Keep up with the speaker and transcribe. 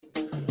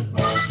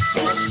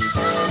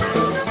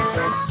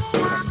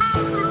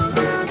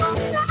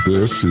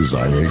This is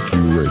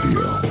IAQ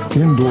Radio,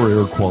 Indoor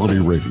Air Quality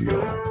Radio,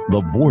 the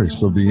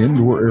voice of the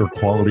indoor air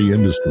quality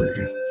industry,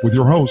 with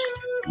your host,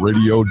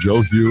 Radio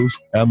Joe Hughes,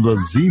 and the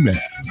Z-Man,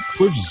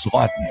 Cliff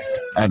Zlotnick.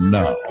 And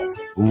now,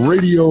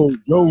 Radio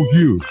Joe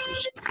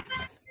Hughes.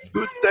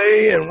 Good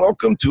day and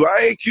welcome to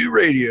IAQ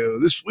Radio.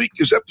 This week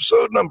is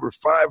episode number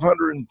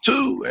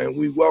 502, and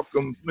we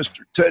welcome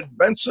Mr. Ted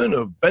Benson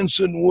of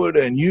Benson Wood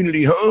and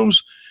Unity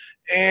Homes.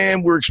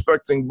 And we're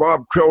expecting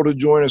Bob Krell to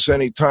join us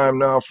anytime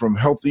now from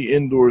Healthy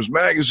Indoors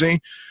Magazine.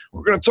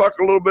 We're going to talk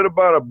a little bit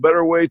about a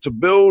better way to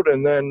build,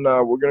 and then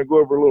we're going to go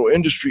over a little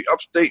industry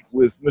update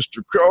with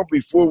Mr. Krell.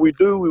 Before we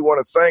do, we want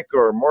to thank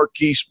our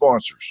marquee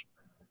sponsors.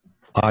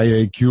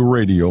 IAQ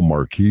Radio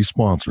marquee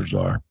sponsors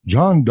are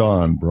John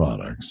Don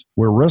Products,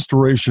 where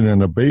restoration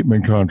and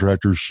abatement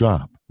contractors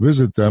shop.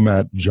 Visit them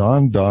at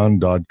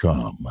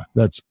jondon.com.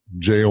 That's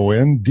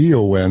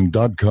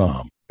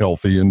JONDON.com.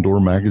 Healthy Indoor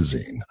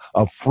Magazine,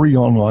 a free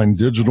online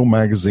digital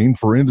magazine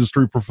for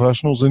industry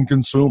professionals and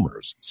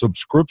consumers.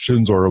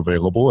 Subscriptions are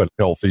available at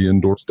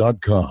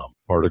healthyindoors.com.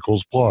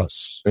 Particles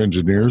Plus,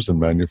 engineers and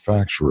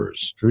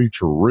manufacturers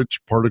feature rich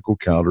particle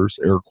counters,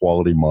 air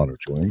quality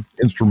monitoring,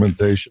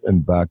 instrumentation,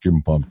 and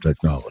vacuum pump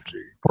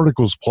technology.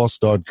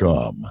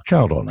 ParticlesPlus.com.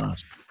 Count on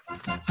us.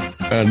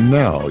 And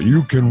now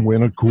you can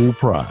win a cool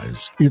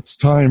prize. It's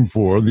time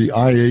for the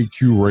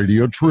IAQ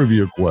Radio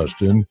Trivia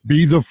question.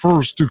 Be the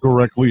first to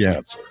correctly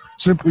answer.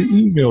 Simply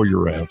email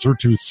your answer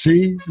to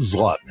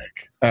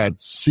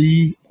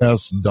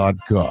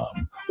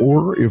czlotnick@cs.com.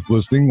 Or if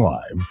listening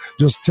live,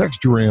 just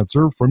text your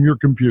answer from your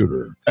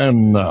computer.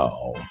 And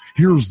now,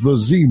 here's the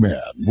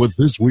Z-Man with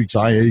this week's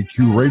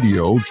IAQ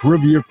Radio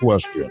Trivia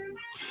question.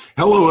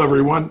 Hello,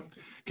 everyone.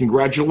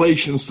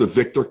 Congratulations to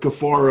Victor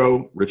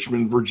Cafaro,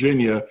 Richmond,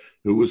 Virginia,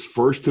 who was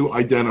first to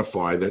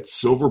identify that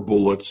silver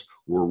bullets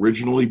were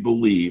originally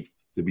believed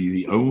to be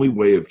the only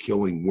way of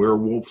killing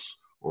werewolves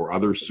or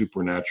other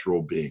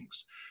supernatural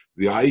beings.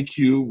 The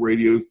IQ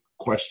radio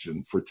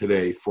question for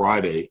today,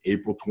 Friday,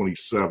 April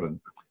 27,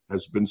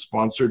 has been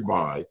sponsored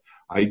by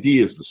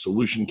Ideas, the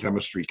solution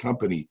chemistry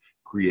company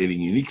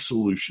creating unique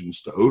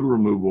solutions to odor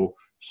removal,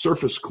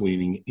 surface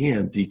cleaning,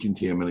 and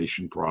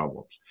decontamination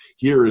problems.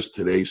 Here is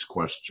today's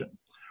question.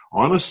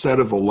 On a set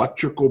of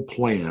electrical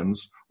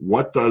plans,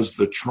 what does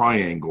the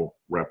triangle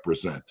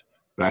represent?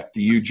 Back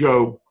to you,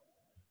 Joe.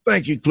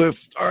 Thank you,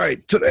 Cliff. All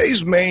right,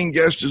 today's main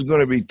guest is going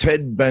to be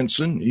Ted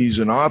Benson. He's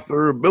an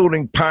author, a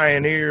building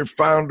pioneer,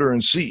 founder,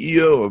 and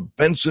CEO of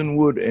Benson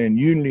Wood and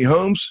Unity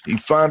Homes. He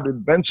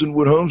founded Benson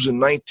Wood Homes in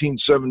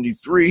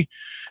 1973,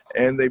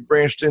 and they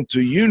branched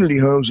into Unity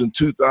Homes in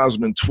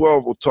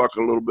 2012. We'll talk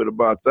a little bit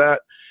about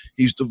that.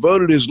 He's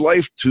devoted his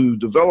life to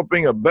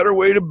developing a better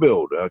way to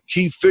build, a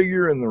key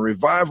figure in the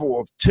revival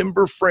of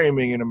timber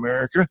framing in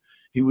America.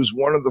 He was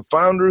one of the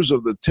founders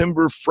of the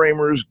Timber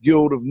Framers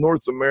Guild of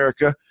North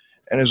America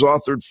and has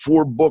authored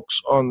 4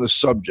 books on the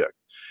subject.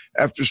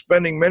 After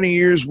spending many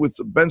years with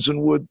the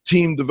Benson Wood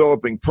team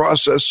developing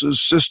processes,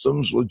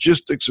 systems,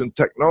 logistics, and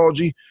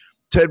technology,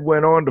 Ted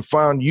went on to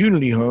found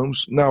Unity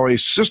Homes, now a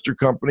sister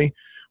company,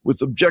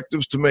 with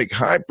objectives to make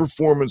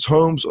high-performance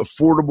homes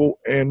affordable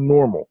and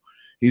normal.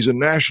 He's a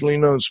nationally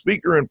known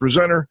speaker and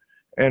presenter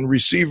and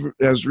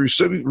has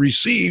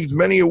received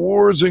many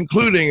awards,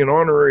 including an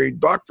honorary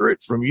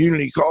doctorate from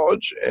Unity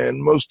College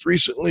and most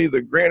recently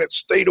the Granite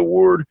State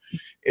Award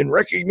in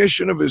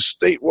recognition of his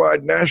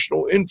statewide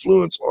national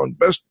influence on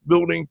best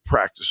building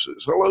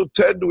practices. Hello,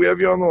 Ted. Do we have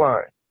you on the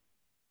line?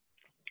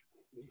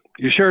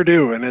 You sure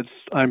do, and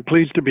I'm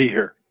pleased to be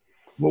here.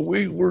 Well,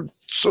 we were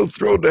so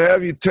thrilled to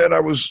have you, Ted.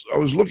 I was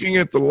looking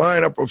at the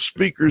lineup of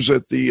speakers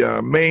at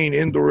the Maine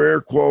Indoor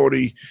Air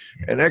Quality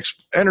and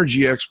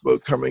Energy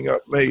Expo coming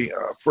up May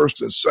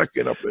 1st and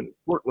 2nd up in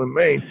Portland,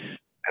 Maine.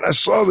 And I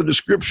saw the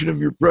description of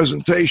your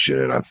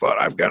presentation, and I thought,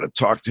 I've got to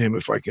talk to him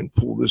if I can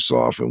pull this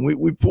off. And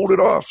we pulled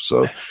it off.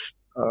 So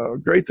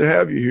great to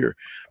have you here.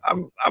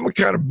 I'm a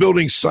kind of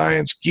building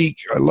science geek.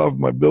 I love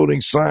my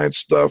building science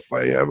stuff.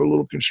 I have a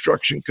little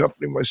construction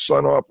company my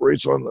son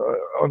operates on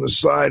the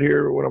side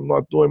here when I'm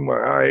not doing my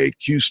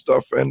IAQ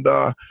stuff. And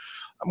I'm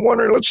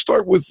wondering, let's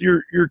start with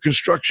your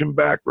construction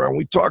background.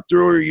 We talked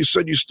earlier, you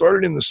said you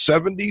started in the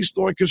 70s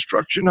doing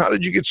construction. How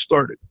did you get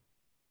started?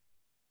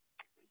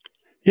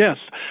 Yes.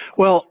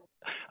 Well,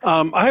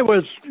 I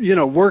was,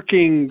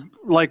 working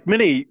like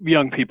many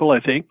young people, I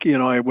think.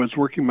 I was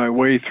working my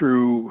way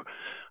through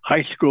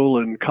high school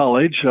and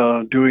college,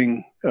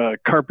 doing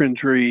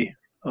carpentry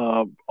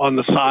on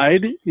the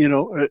side,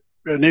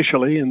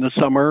 initially in the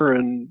summer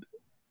and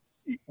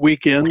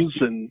weekends,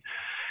 and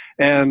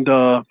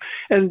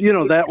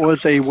that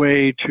was a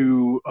way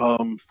to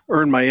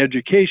earn my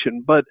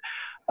education. But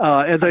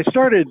as I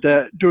started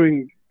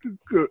doing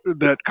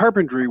that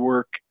carpentry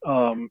work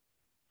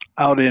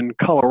out in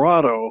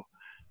Colorado,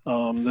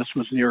 this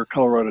was near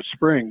Colorado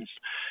Springs,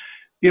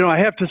 I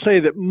have to say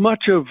that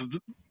much of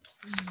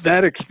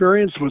that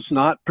experience was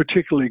not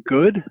particularly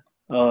good.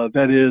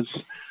 That is,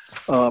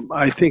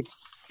 I think,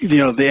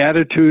 the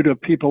attitude of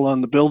people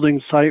on the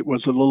building site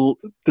was a little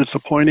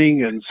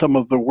disappointing, and some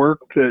of the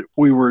work that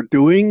we were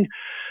doing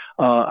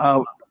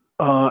out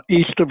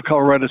east of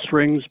Colorado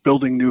Springs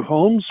building new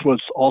homes,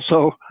 was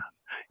also,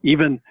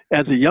 even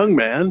as a young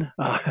man,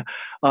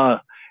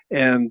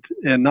 and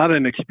not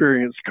an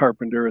experienced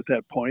carpenter at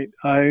that point,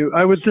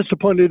 I was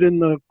disappointed in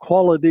the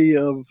quality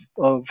of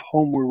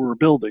home we were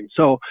building.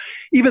 So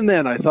even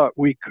then, I thought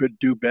we could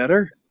do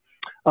better.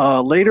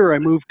 Later, I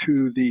moved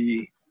to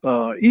the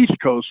East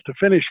Coast to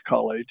finish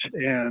college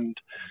and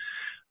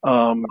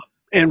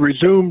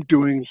resumed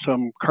doing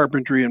some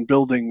carpentry and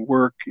building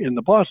work in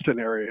the Boston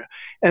area.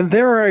 And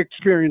there I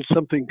experienced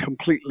something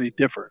completely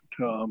different.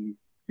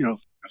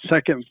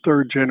 Second,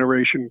 third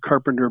generation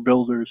carpenter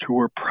builders who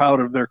were proud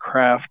of their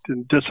craft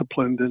and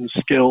disciplined and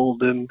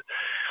skilled and,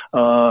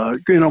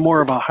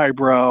 more of a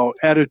highbrow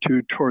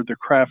attitude toward the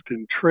craft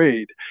and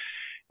trade.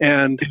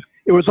 And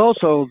it was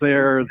also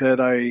there that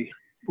I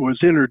was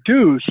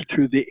introduced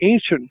to the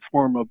ancient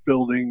form of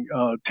building,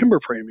 timber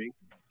framing,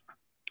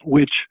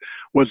 which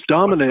was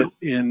dominant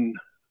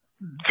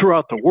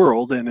throughout the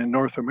world and in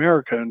North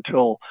America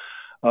until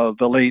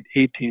the late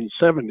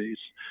 1870s.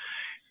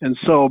 And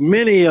so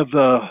many of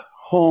the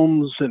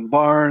homes and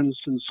barns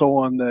and so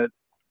on that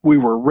we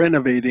were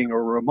renovating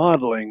or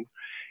remodeling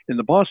in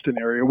the Boston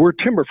area were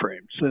timber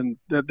frames. And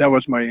that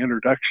was my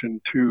introduction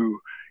to,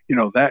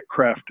 that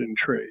craft and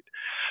trade.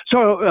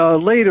 So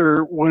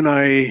later, when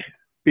I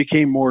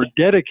became more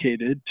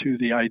dedicated to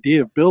the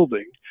idea of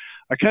building,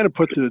 I kind of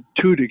put the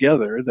two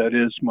together. That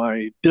is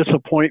my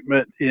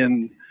disappointment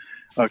in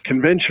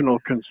conventional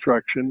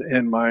construction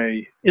and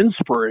my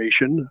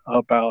inspiration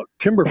about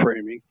timber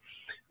framing,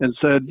 and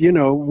said,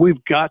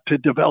 we've got to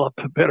develop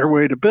a better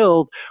way to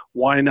build.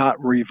 Why not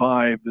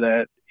revive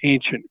that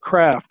ancient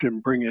craft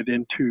and bring it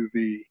into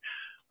the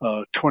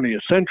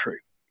 20th century?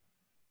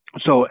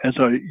 So as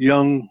a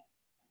young,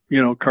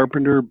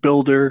 carpenter,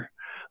 builder,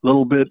 a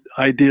little bit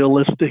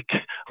idealistic,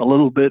 a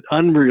little bit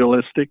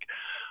unrealistic,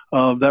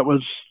 that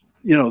was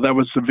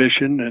the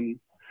vision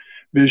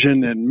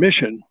and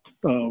mission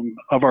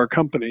of our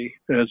company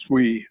as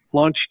we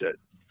launched it.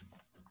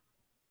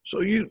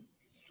 So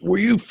were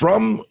you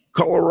from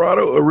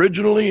Colorado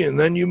originally, and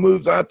then you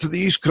moved out to the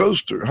East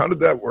Coast, or how did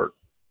that work?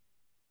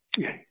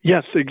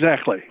 Yes,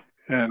 exactly.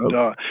 And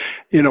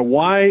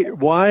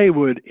why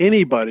would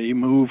anybody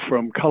move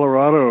from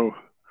Colorado,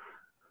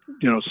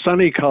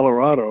 sunny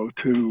Colorado,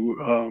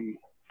 to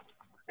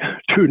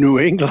New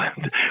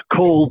England,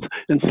 cold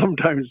and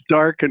sometimes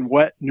dark and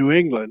wet New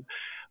England?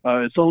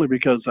 It's only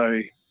because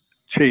I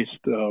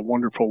chased a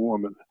wonderful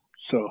woman.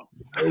 So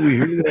we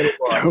hear that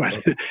a lot.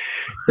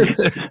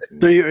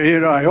 So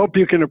I hope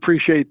you can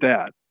appreciate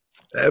that.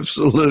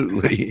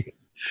 Absolutely.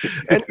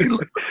 And you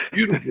look at a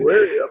beautiful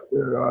area up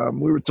there.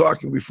 We were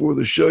talking before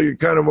the show. You're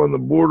kind of on the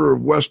border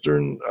of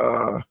western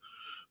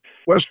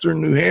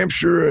New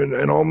Hampshire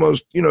and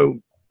almost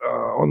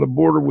on the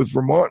border with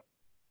Vermont.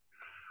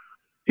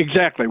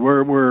 Exactly.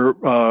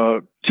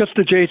 We're just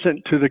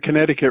adjacent to the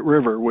Connecticut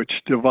River, which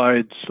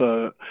divides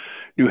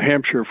New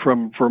Hampshire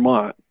from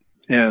Vermont.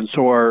 And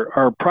so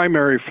our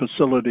primary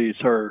facilities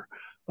are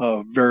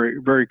very,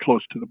 very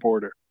close to the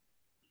border.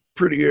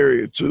 Pretty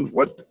area too.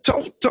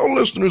 Tell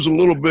listeners a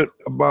little bit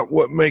about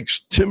what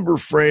makes timber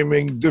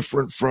framing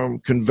different from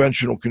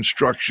conventional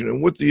construction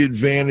and what the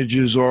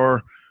advantages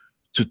are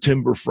to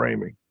timber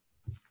framing.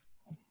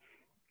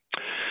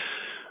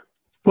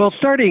 Well,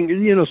 starting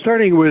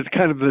with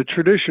kind of the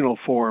traditional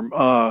form,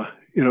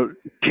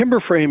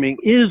 timber framing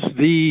is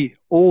the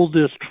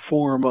oldest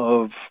form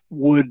of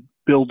wood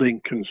building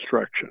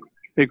construction.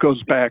 It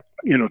goes back,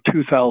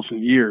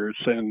 2,000 years,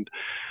 and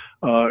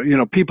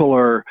people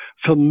are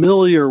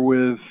familiar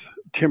with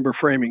timber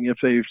framing if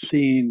they've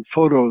seen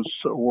photos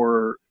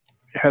or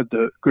had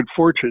the good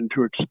fortune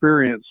to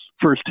experience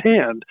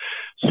firsthand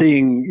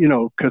seeing,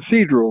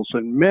 cathedrals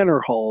and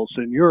manor halls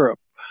in Europe,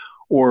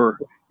 or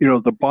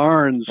the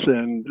barns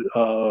and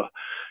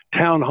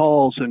town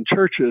halls and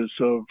churches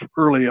of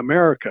early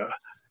America.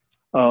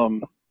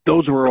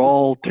 Those were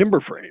all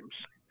timber frames.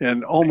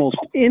 And almost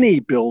any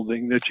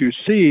building that you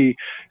see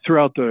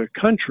throughout the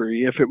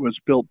country, if it was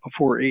built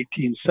before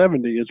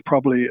 1870, is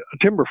probably a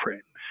timber frame.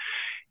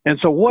 And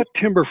so what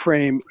timber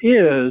frame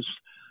is,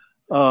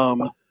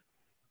 kind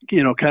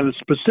of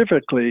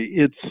specifically,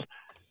 it's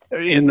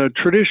in the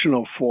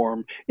traditional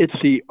form, it's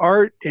the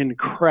art and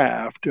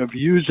craft of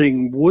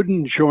using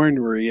wooden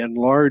joinery and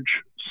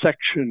large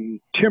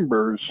section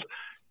timbers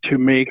to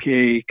make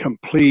a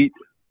complete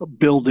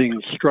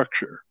building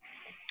structure.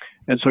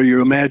 And so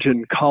you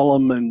imagine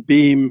column and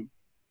beam,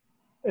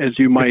 as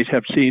you might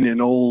have seen in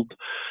old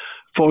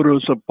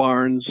photos of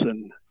barns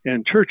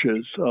and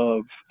churches,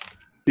 of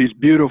these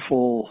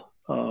beautiful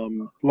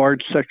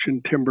large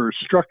section timber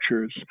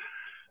structures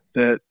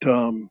that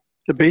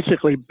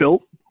basically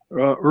built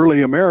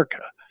early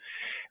America.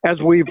 As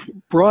we've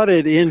brought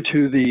it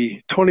into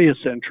the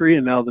 20th century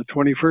and now the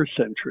 21st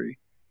century,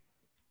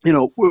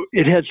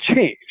 it has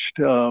changed.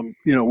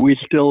 We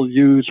still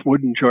use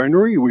wooden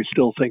joinery. We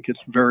still think it's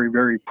very,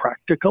 very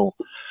practical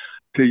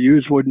to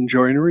use wooden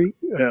joinery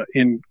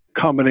in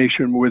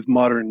combination with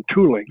modern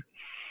tooling.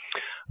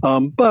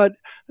 But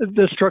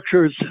the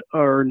structures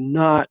are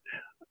not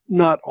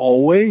not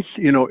always,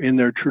 in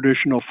their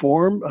traditional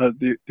form.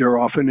 They're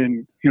often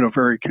in,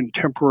 very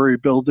contemporary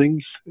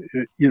buildings,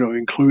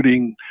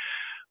 including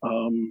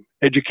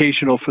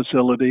educational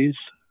facilities,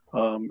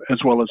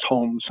 as well as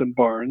homes and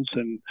barns.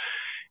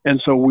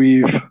 And so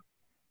we've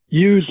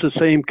used the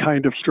same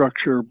kind of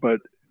structure, but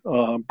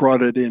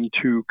brought it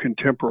into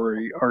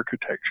contemporary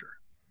architecture.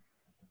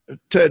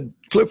 Ted,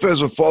 Cliff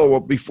has a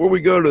follow-up. Before we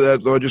go to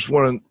that, though, I just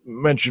want to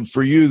mention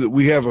for you that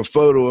we have a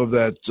photo of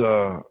that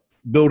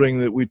building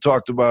that we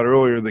talked about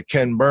earlier, the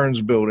Ken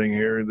Burns building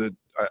here, that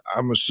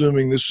I'm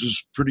assuming this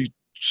is pretty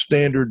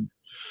standard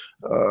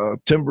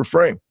timber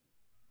frame.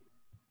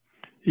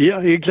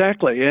 Yeah,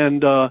 exactly.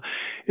 And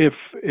if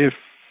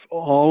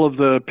all of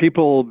the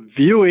people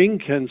viewing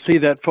can see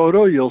that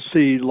photo, you'll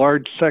see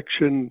large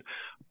section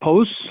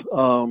posts.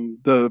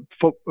 The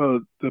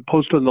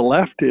post on the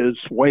left is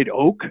white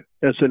oak,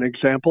 as an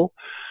example.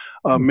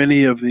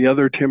 Many of the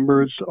other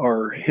timbers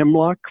are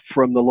hemlock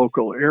from the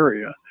local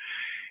area.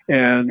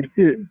 And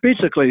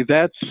basically,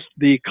 that's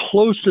the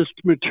closest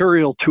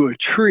material to a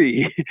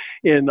tree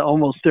in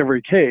almost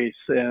every case.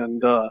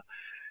 And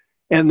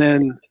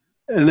then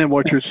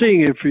what you're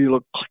seeing, if you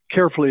look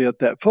carefully at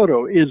that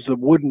photo, is the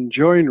wooden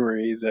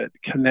joinery that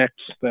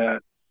connects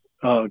that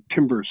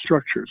timber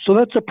structure. So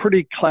that's a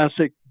pretty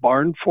classic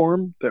barn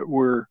form that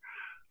we're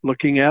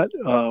looking at.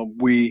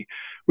 We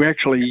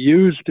actually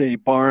used a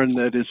barn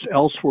that is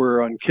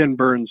elsewhere on Ken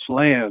Burns'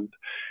 land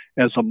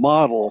as a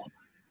model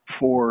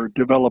for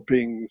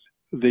developing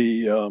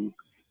the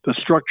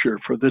structure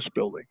for this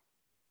building.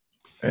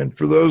 And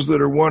for those that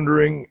are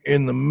wondering,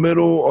 in the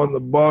middle on the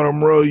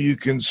bottom row, you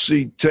can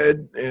see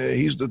Ted.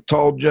 He's the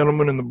tall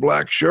gentleman in the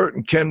black shirt,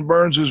 and Ken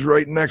Burns is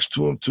right next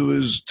to him, to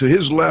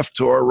his left,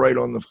 to our right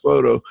on the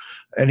photo.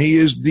 And he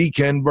is the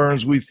Ken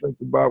Burns we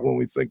think about when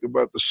we think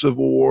about the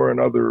Civil War and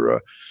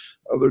other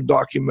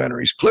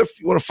documentaries. Cliff,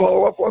 you want to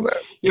follow up on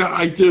that? Yeah,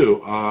 I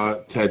do.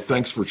 Ted,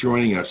 thanks for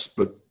joining us.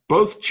 But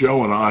both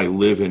Joe and I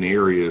live in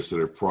areas that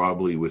are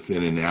probably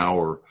within an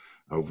hour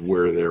of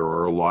where there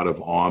are a lot of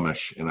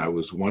Amish. And I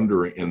was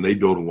wondering, and they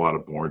build a lot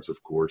of barns,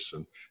 of course,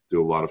 and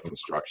do a lot of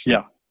construction.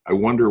 Yeah. I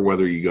wonder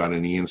whether you got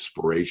any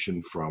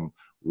inspiration from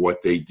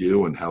what they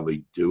do and how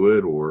they do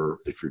it, or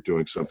if you're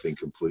doing something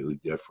completely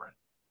different.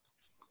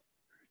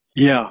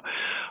 Yeah,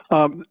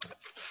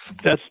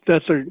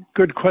 that's a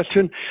good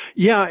question.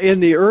 Yeah, in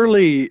the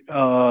early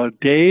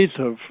days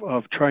of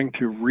trying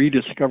to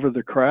rediscover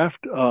the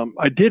craft,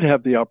 I did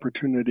have the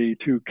opportunity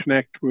to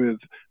connect with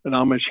an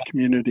Amish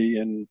community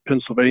in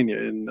Pennsylvania,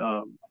 in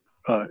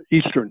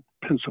eastern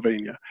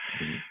Pennsylvania,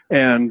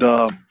 and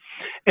I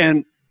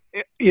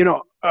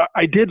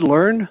did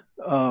learn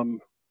some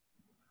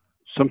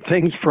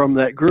things from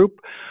that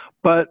group,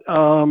 but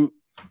also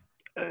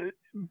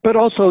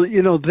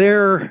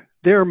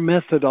their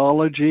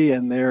methodology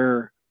and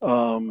their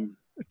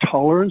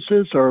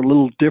tolerances are a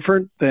little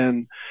different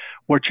than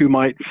what you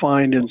might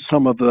find in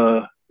some of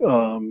the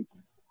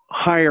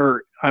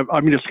higher,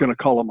 I'm just going to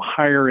call them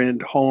higher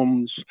end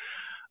homes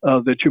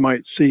that you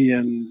might see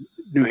in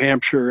New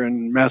Hampshire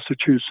and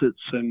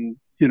Massachusetts and,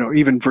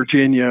 even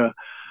Virginia,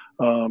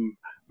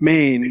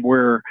 Maine,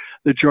 where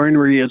the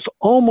joinery is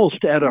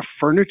almost at a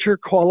furniture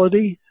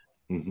quality.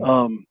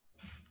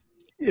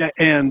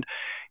 And,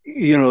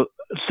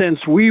 since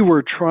we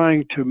were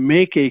trying to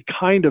make a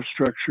kind of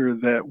structure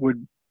that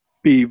would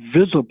be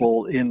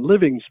visible in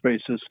living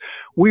spaces,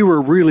 we were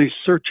really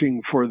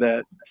searching for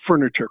that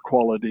furniture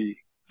quality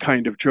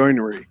kind of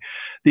joinery.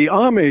 The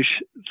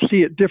Amish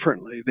see it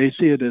differently. They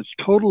see it as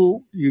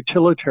total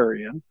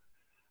utilitarian.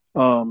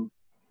 Nothing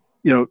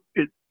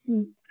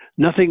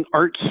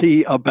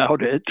artsy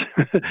about it,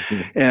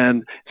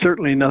 and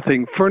certainly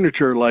nothing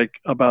furniture-like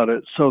about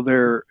it. So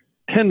their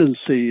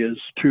tendency is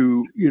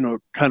to,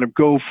 kind of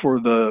go for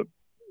the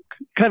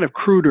kind of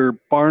cruder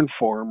barn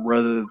form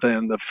rather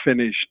than the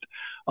finished,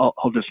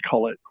 I'll just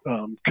call it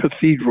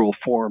cathedral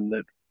form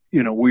that,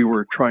 we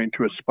were trying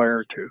to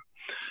aspire to.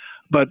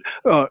 But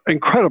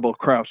incredible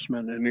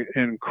craftsmen and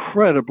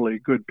incredibly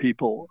good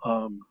people.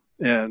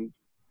 And,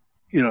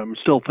 I'm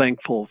still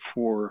thankful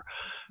for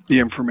the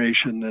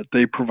information that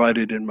they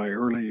provided in my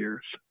early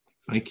years.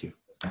 Thank you.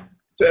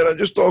 Ted, I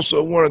just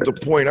also wanted to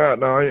point out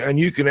now, and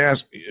you can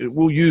ask,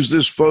 we'll use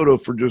this photo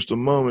for just a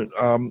moment.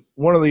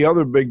 One of the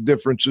other big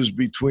differences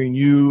between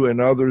you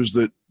and others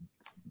that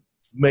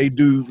may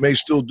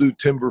still do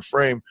timber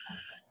frame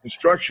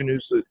construction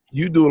is that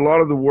you do a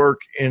lot of the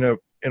work in a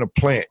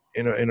plant,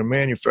 in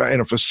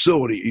a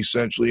facility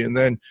essentially, and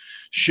then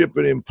ship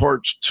it in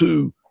parts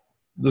to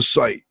the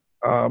site.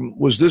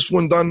 Was this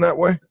one done that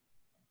way?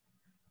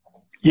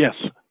 Yes.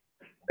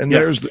 And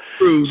there's the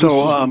crew.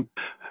 So,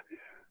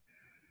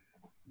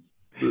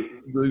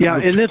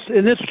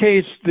 in this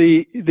case,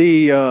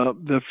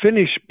 the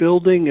finished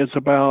building is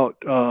about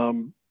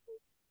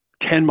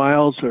 10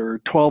 miles or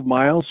 12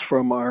 miles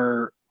from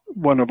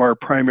one of our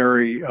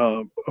primary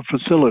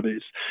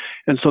facilities,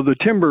 and so the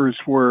timbers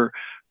were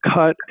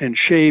cut and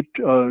shaped.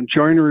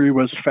 Joinery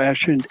was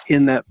fashioned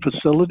in that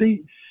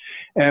facility,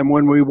 and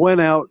when we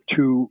went out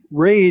to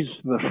raise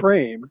the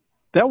frame,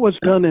 that was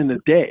done in a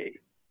day.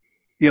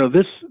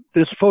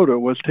 this photo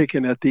was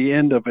taken at the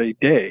end of a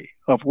day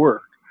of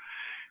work.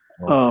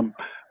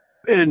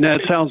 And that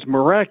sounds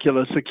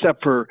miraculous,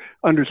 except for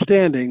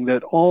understanding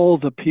that all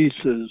the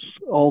pieces,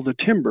 all the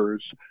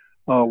timbers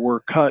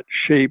were cut,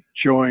 shaped,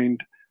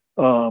 joined,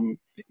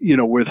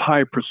 with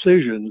high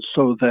precision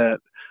so that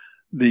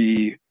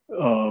the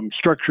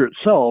structure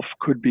itself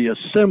could be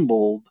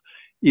assembled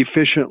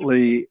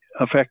efficiently,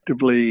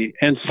 effectively,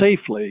 and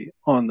safely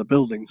on the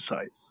building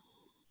site.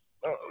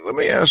 Let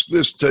me ask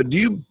this, Ted. Do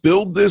you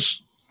build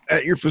this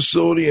at your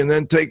facility and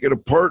then take it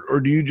apart, or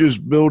do you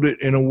just build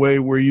it in a way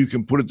where you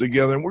can put it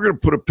together? And we're going to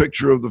put a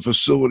picture of the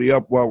facility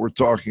up while we're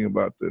talking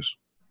about this.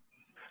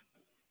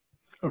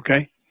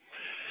 Okay.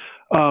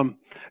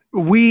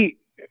 We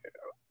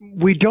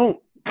don't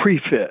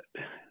pre-fit.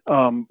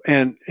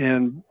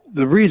 And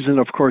the reason,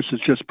 of course, is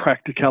just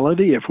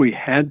practicality. If we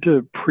had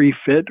to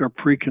pre-fit or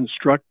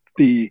pre-construct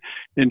the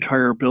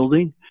entire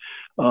building,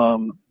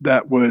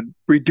 that would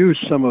reduce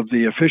some of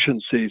the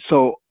efficiency.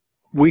 So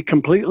we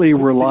completely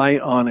rely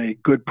on a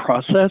good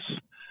process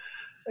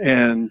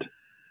and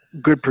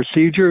good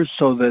procedures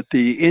so that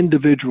the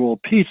individual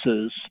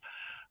pieces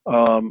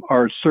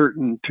are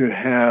certain to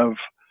have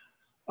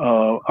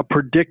a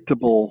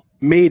predictable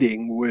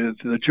mating with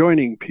the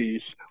joining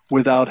piece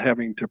without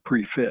having to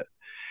pre-fit.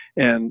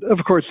 And of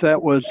course,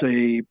 that was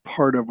a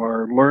part of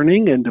our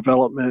learning and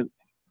development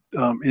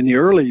in the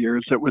early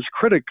years that was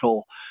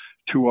critical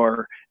to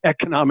our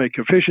economic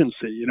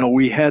efficiency.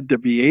 We had to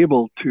be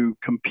able to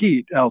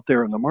compete out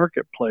there in the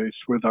marketplace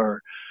with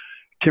our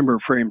timber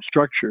frame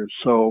structures.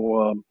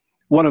 So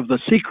one of the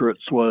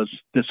secrets was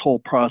this whole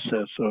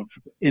process of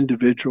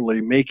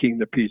individually making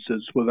the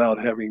pieces without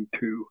having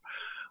to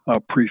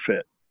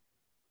pre-fit.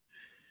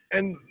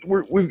 And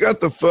we've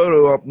got the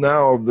photo up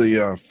now of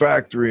the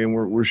factory, and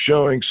we're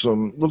showing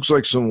looks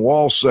like some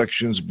wall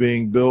sections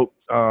being built.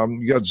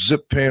 You got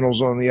zip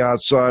panels on the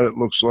outside, it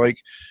looks like.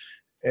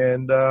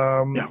 And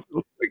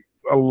looks like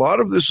a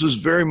lot of this is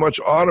very much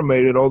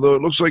automated, although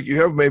it looks like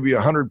you have maybe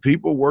 100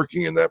 people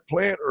working in that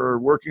plant or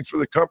working for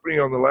the company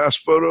on the last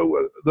photo.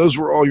 Those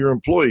were all your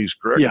employees,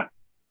 correct? Yeah.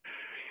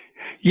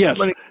 Yes.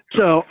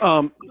 So,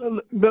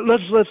 but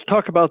let's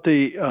talk about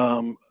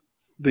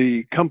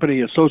the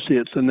company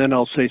associates, and then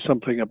I'll say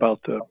something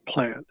about the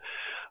plant.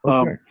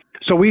 Okay.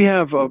 So we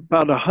have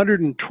about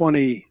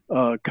 120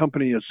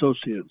 company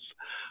associates,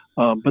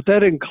 but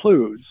that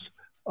includes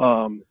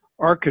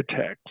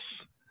architects,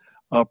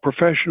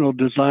 professional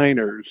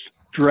designers,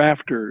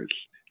 drafters,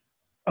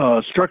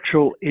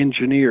 structural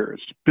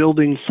engineers,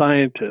 building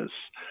scientists,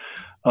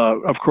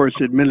 of course,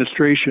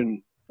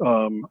 administration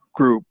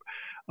group,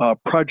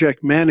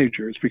 project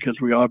managers, because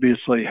we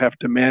obviously have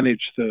to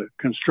manage the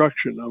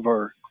construction of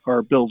our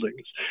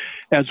buildings,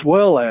 as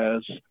well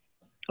as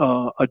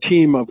a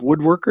team of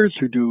woodworkers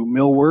who do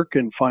millwork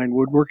and fine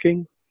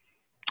woodworking,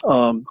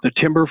 the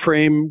timber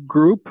frame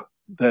group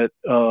that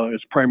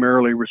is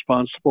primarily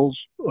responsible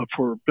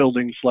for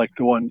buildings like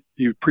the one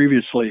you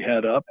previously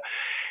had up,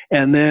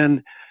 and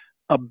then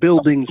a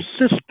building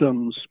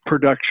systems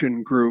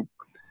production group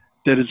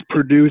that is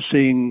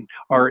producing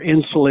our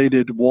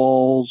insulated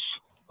walls,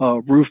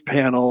 roof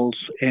panels,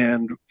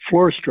 and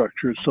floor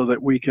structures so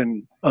that we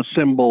can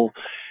assemble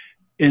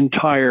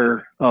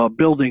entire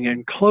building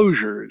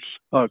enclosures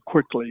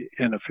quickly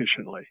and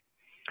efficiently.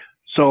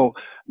 So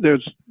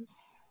there's,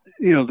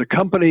 the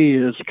company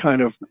is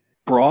kind of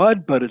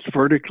broad, but it's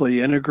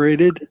vertically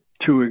integrated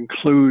to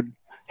include,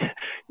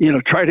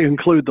 try to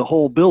include the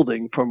whole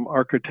building from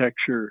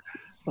architecture,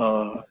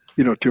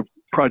 to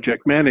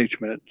project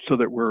management so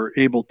that we're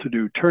able to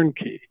do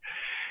turnkey.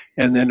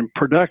 And then in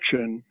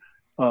production,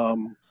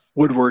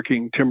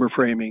 woodworking, timber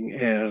framing,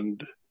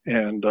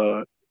 and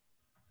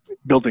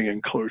building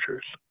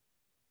enclosures.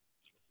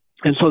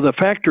 And so the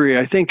factory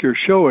I think you're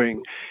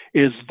showing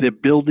is the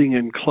building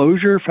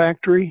enclosure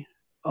factory.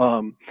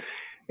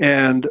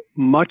 And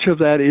much of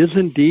that is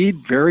indeed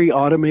very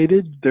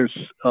automated. There's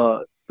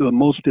the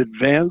most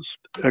advanced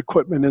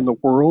equipment in the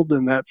world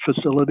in that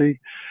facility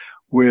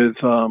with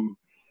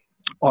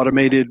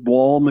automated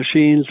wall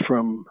machines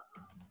from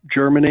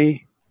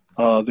Germany.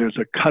 There's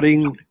a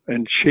cutting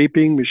and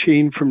shaping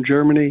machine from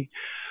Germany.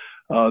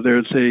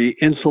 There's a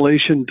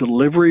insulation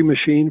delivery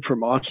machine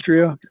from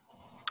Austria.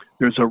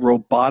 There's a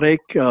robotic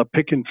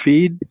pick and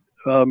feed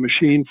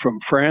machine from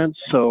France.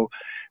 So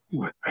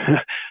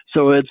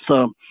it's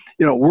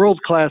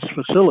world-class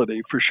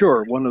facility for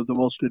sure, one of the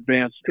most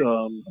advanced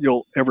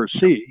you'll ever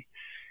see.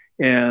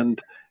 And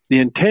the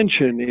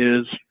intention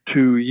is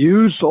to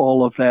use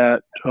all of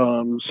that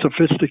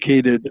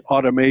sophisticated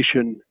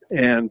automation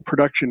and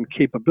production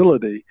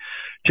capability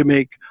to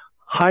make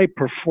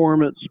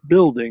high-performance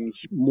buildings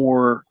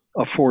more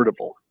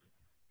affordable.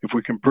 If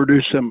we can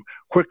produce them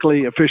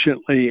quickly,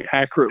 efficiently,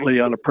 accurately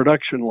on a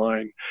production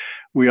line,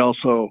 we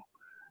also,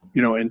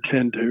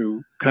 intend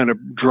to kind of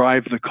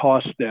drive the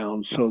cost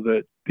down so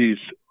that these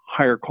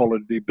higher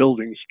quality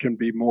buildings can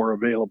be more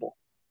available.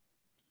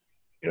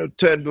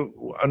 Ted,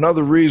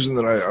 another reason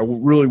that I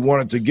really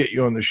wanted to get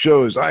you on the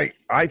show is I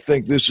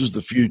think this is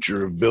the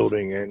future of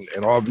building,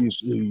 and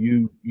obviously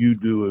you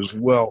do as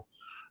well.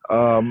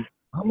 Do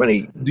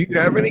you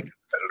have any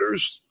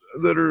competitors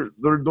that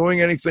are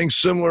doing anything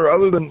similar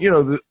other than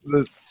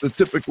the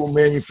typical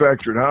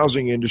manufactured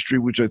housing industry,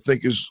 which I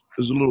think is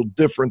a little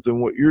different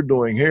than what you're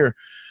doing here?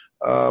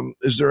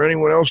 Is there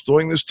anyone else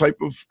doing this type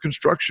of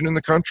construction in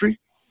the country?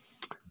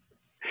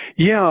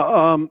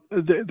 Yeah,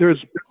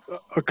 there's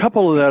a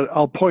couple that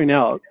I'll point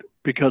out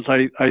because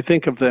I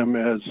think of them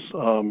as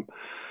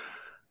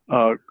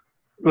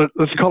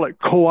let's call it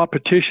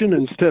co-opetition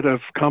instead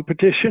of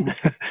competition.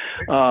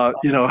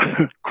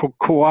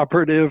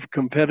 Cooperative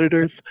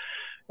competitors.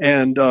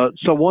 And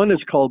so one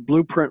is called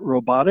Blueprint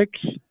Robotics.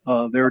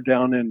 They're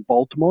down in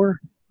Baltimore.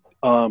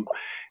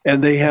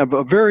 And they have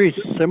a very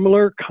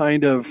similar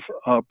kind of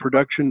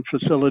production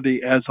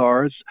facility as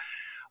ours.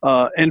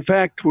 In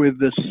fact, with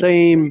the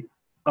same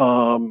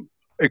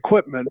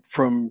equipment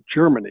from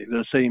Germany,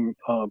 the same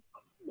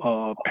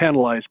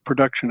panelized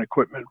production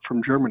equipment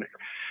from Germany.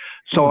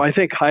 So I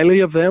think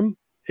highly of them,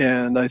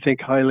 and I think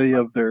highly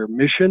of their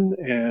mission,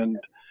 and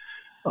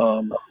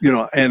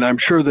and I'm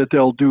sure that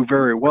they'll do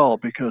very well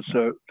because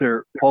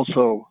they're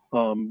also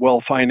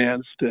well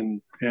financed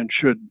and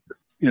should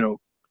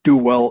do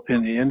well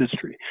in the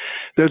industry.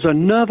 There's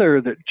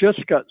another that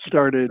just got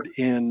started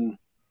in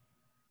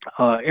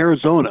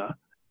Arizona,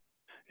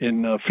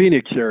 in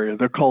Phoenix area.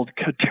 They're called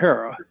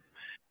Katerra.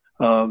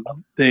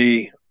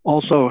 They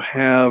also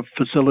have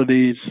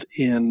facilities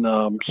in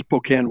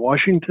Spokane,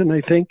 Washington,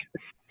 I think.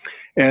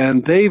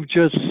 And they've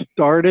just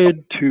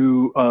started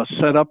to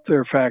set up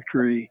their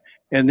factory,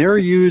 and they're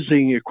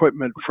using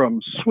equipment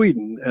from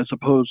Sweden as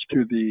opposed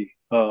to the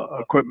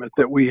equipment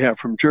that we have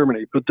from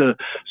Germany. But the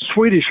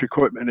Swedish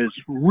equipment is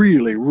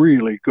really,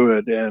 really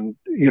good, and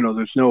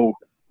there's no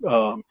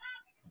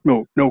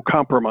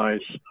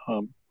compromise.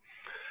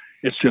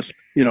 It's just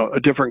a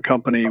different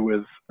company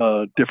with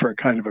different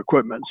kind of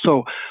equipment.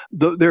 So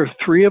there are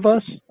three of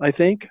us, I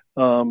think,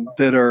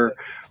 that are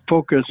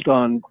focused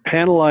on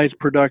panelized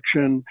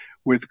production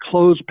with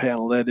closed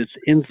panel, that is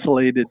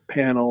insulated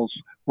panels,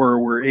 where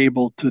we're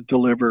able to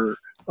deliver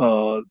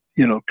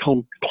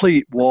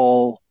complete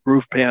wall,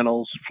 roof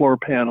panels, floor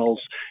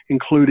panels,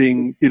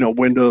 including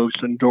windows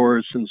and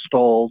doors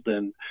installed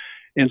and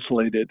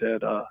insulated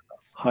at a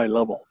high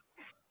level.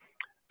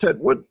 Ted,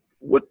 what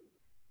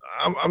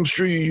I'm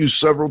sure you use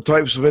several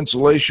types of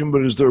insulation,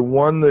 but is there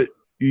one that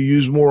you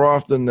use more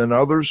often than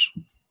others?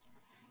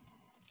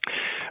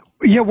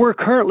 Yeah, we're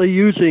currently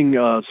using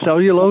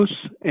cellulose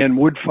and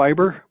wood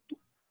fiber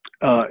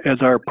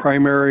as our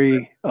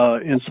primary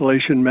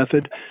insulation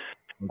method.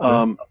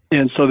 Okay.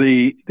 And so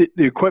the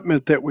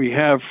equipment that we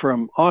have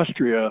from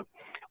Austria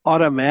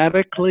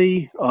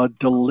automatically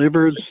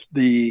delivers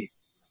the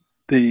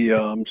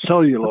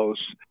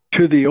cellulose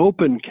to the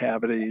open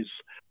cavities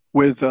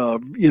with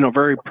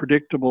very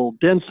predictable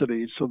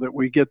densities, so that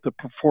we get the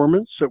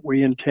performance that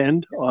we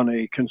intend on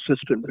a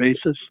consistent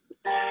basis.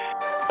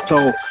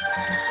 So,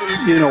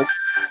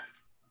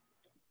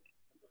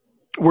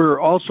 we're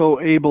also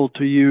able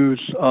to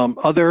use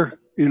other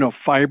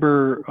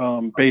fiber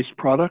based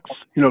products.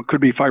 It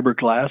could be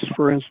fiberglass,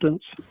 for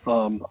instance.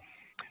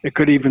 It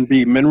could even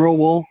be mineral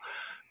wool.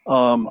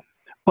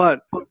 But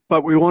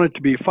we want it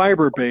to be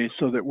fiber based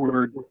so that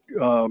we're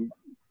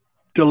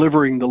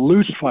delivering the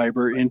loose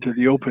fiber into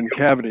the open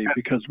cavity,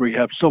 because we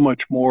have so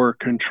much more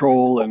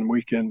control and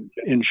we can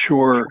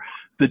ensure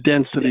the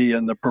density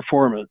and the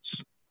performance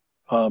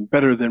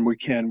better than we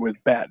can with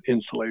batt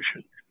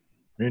insulation.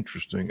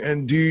 Interesting.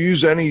 And do you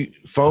use any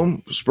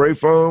foam, spray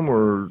foam,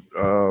 or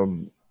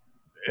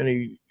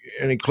any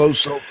closed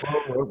cell foam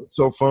or open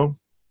cell foam?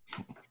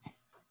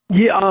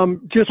 Yeah,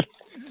 just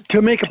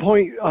to make a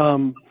point,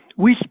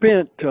 we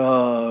spent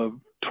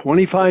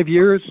 25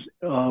 years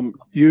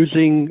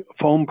using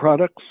foam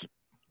products,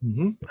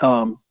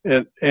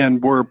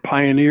 and we're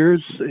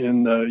pioneers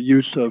in the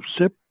use of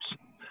SIPs.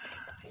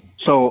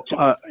 So,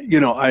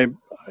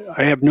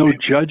 I have no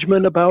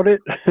judgment about it,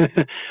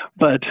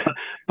 but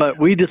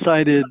we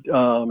decided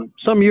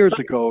some years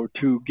ago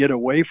to get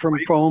away from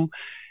foam,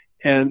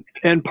 and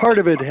part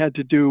of it had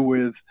to do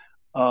with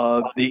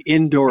the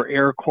indoor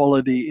air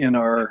quality in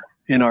our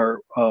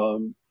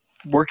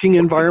working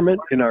environment,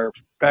 in our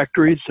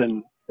factories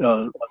and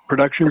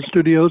production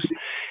studios,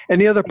 and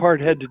the other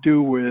part had to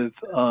do with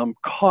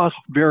cost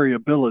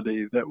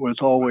variability that was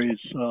always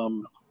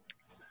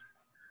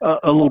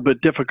a little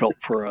bit difficult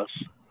for us.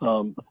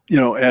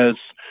 As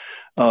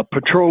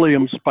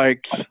petroleum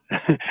spikes,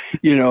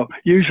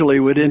 usually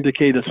would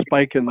indicate a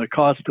spike in the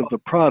cost of the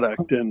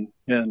product, and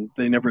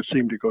they never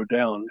seem to go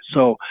down.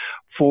 So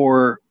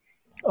for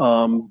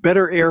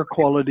better air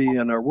quality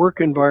in our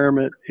work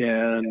environment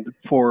and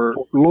for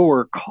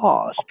lower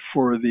cost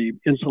for the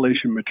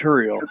insulation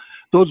material,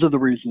 those are the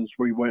reasons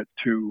we went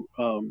to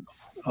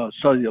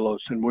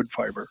cellulose and wood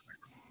fiber.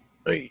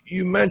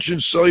 You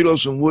mentioned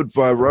cellulose and wood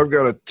fiber. I've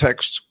got a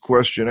text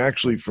question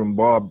actually from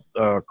Bob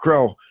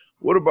Krell.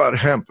 What about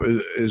hemp?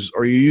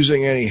 Are you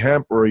using any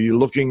hemp, or are you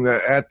looking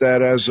at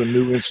that as a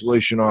new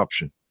insulation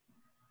option?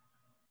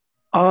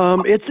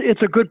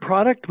 It's a good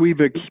product. We've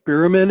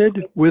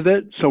experimented with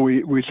it, so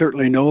we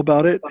certainly know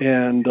about it,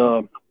 and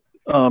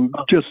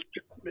just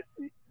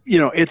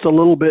it's a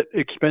little bit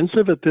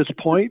expensive at this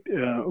point,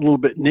 a little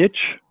bit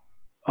niche.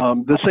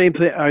 The same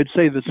thing, I'd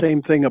say the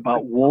same thing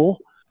about wool.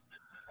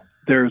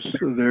 There's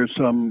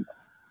some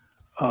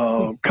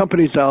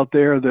companies out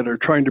there that are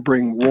trying to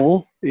bring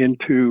wool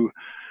into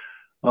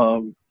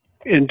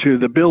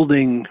the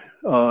building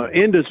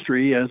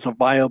industry as a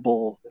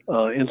viable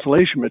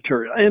insulation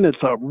material, and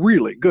it's a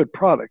really good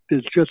product.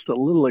 It's just a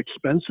little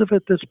expensive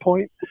at this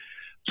point.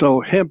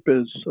 So hemp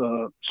is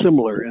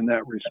similar in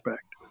that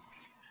respect,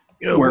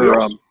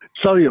 where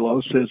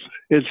cellulose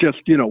is just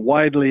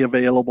widely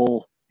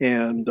available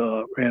and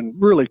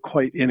really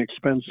quite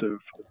inexpensive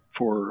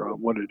for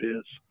what it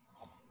is.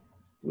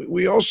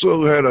 We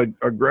also had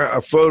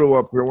a photo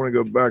up here. I want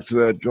to go back to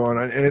that, John,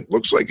 and it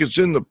looks like it's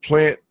in the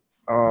plant.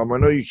 I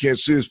know you can't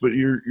see this, but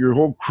your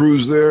whole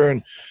crew's there,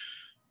 and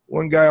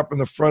one guy up in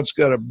the front's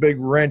got a big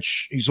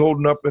wrench he's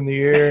holding up in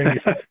the air. And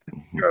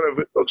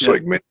it looks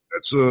like maybe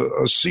that's a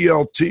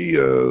CLT,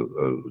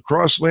 a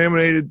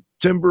cross-laminated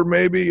timber,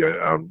 maybe.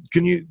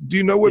 Do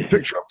you know what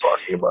picture I'm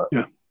talking about?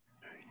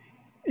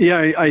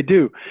 Yeah, I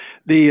do.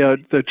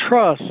 The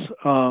truss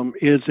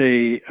is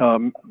a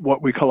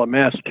what we call a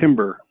mass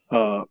timber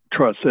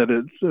truss.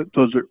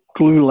 Those are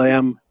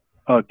glulam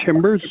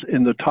timbers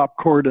in the top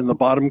cord and the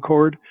bottom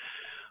cord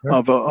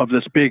of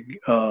this big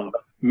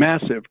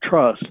massive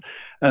truss,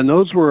 and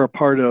those were a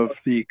part of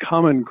the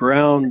Common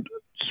Ground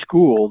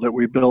school that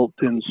we built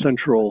in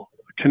central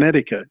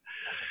Connecticut,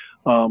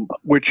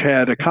 which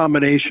had a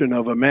combination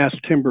of a mass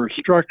timber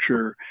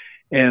structure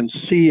and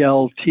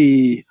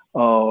CLT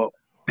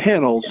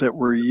panels that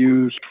were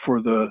used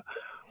for the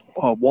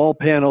wall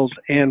panels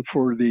and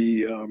for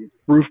the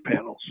roof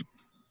panels.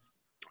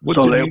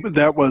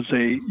 That was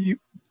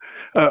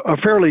a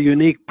fairly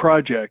unique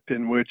project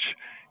in which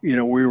we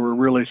were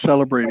really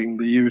celebrating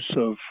the use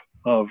of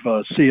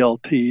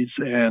CLTs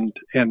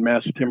and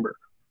mass timber.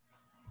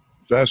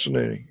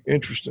 Fascinating,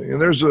 interesting.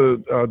 And there's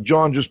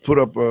John just put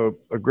up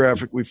a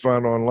graphic we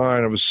found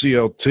online of a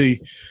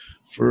CLT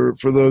for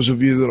those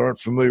of you that aren't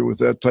familiar with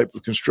that type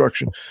of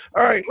construction.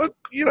 All right, look,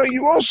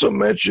 you also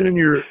mentioned in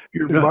your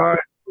bio,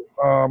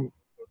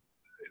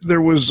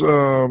 there was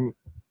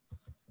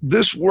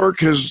this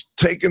work has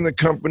taken the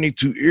company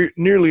to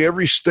nearly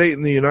every state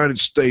in the United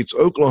States.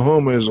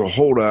 Oklahoma is a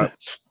holdout,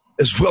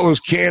 as well as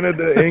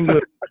Canada,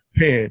 England,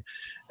 Japan.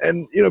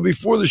 And,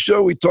 before the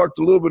show, we talked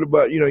a little bit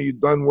about, you'd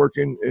done work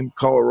in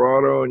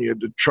Colorado and you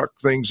had to truck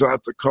things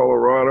out to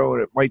Colorado,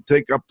 and it might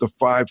take up to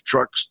 5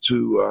 trucks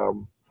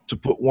to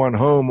put one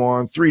home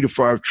on, 3 to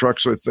 5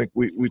 trucks, I think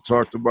we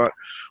talked about.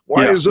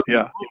 Why is it?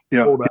 Yeah.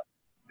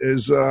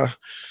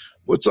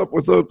 What's up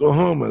with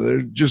Oklahoma?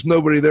 There's just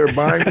nobody there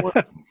buying one?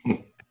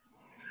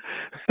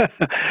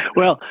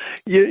 Well,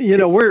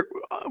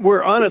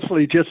 we're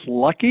honestly just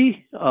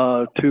lucky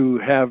to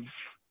have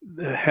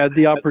had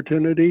the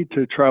opportunity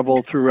to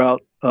travel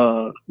throughout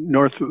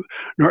North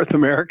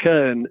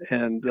America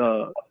and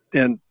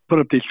put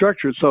up these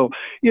structures. So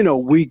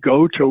we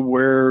go to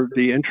where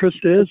the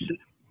interest is,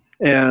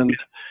 and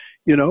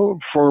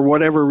for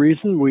whatever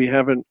reason we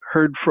haven't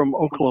heard from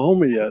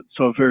Oklahoma yet.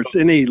 So if there's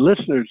any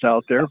listeners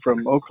out there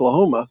from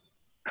Oklahoma,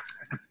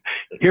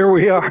 here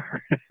we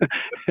are.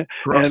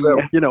 And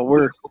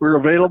we're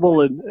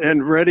available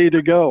and ready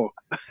to go.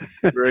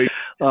 Great.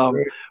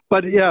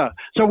 But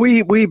so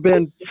we've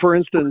been, for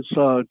instance,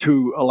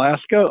 to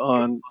Alaska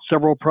on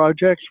several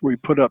projects. We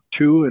put up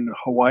 2 in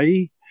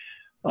Hawaii.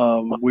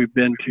 We've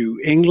been to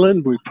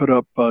England. We put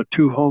up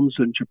 2 homes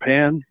in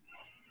Japan.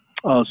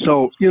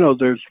 So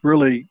there's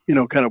really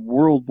kind of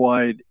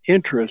worldwide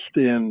interest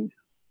in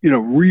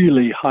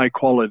really high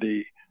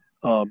quality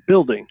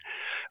building.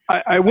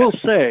 I will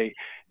say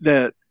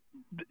that,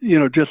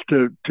 just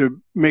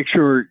to make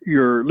sure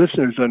your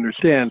listeners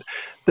understand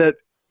that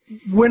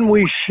when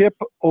we ship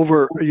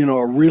over,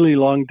 a really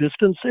long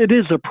distance, it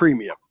is a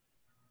premium.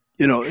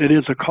 It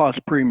is a cost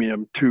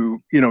premium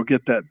to,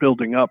 get that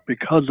building up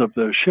because of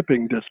the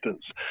shipping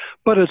distance.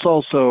 But it's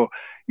also,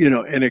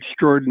 an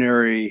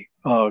extraordinary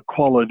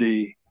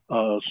quality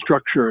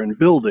structure and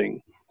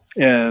building.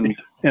 And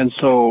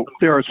so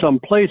there are some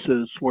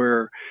places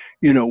where,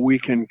 we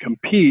can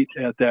compete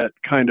at that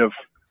kind of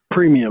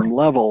premium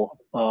level,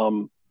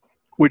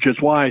 which is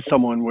why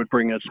someone would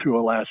bring us to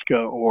Alaska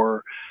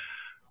or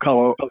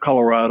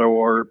Colorado,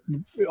 or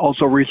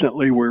also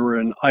recently we were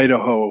in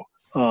Idaho.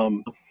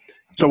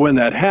 So when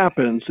that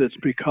happens, it's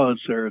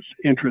because there's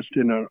interest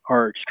in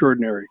our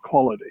extraordinary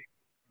quality.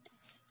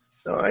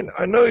 Now,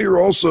 I know you're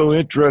also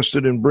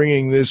interested in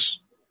bringing this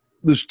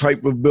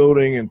type of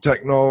building and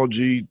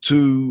technology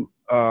to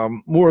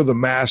more of the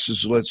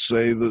masses, let's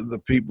say,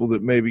 the people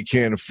that maybe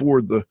can't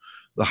afford the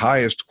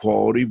highest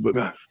quality,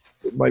 but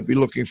might be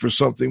looking for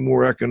something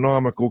more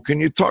economical. Can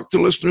you talk to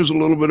listeners a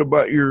little bit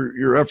about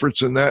your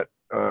efforts in that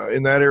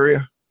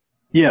area?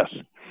 Yes.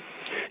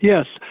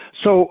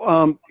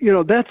 So,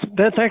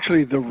 that's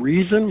actually the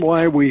reason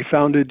why we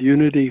founded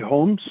Unity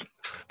Homes.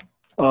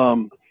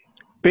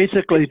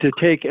 Basically to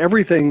take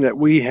everything that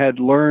we had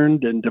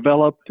learned and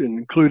developed,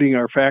 including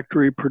our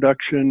factory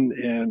production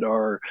and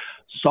our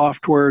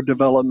software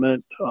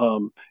development,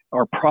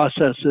 our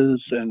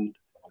processes and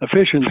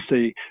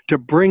efficiency, to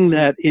bring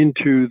that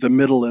into the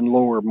middle and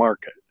lower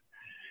market.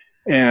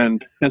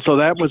 And so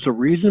that was a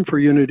reason for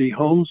Unity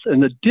Homes.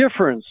 And the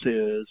difference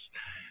is,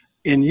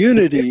 in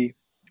Unity,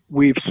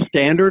 we've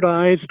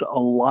standardized a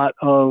lot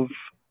of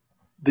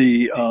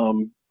the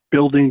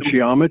building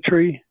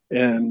geometry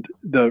and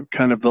the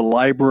kind of the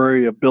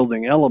library of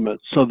building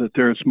elements so that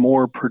there's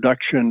more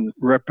production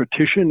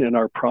repetition in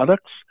our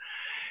products.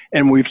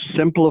 And we've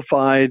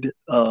simplified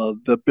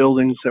the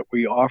buildings that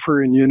we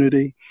offer in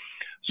Unity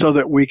so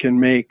that we can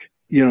make,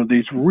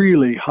 these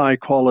really high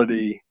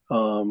quality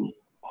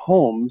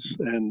homes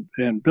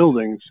and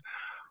buildings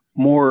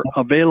more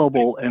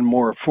available and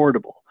more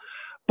affordable.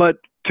 But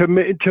to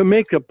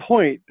make a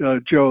point,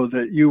 Joe,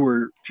 that you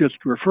were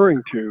just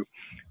referring to,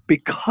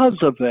 because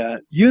of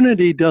that,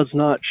 Unity does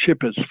not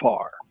ship as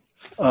far.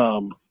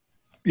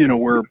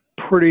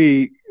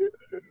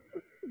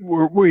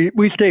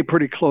 We stay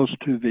pretty close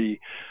to the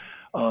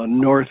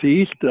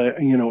Northeast.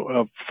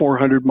 A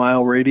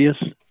 400-mile radius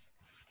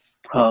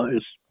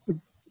is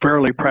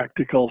fairly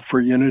practical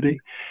for Unity,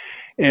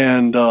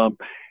 and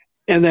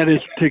that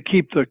is to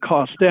keep the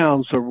cost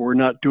down, so we're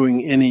not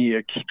doing any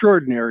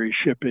extraordinary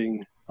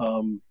shipping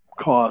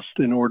cost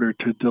in order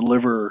to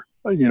deliver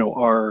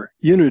our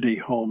Unity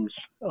homes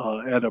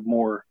at a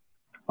more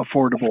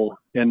affordable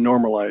and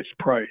normalized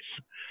price.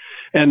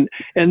 And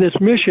this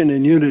mission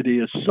in Unity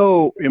is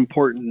so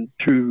important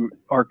to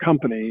our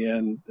company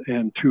and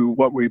to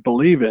what we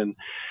believe in,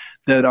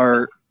 that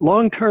our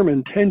long-term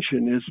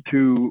intention is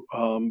to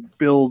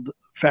build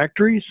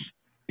factories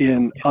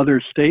in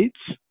other states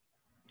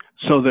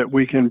so that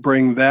we can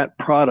bring that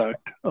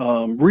product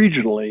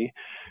regionally,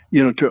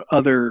 to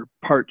other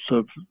parts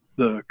of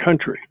the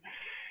country.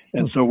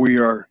 And so we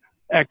are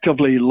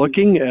actively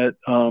looking at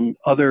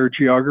other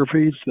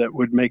geographies that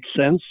would make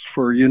sense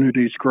for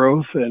Unity's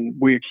growth, and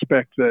we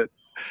expect that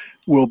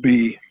we'll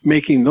be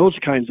making those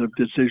kinds of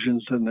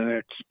decisions in the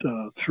next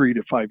 3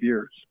 to 5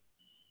 years.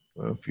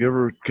 Well, if you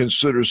ever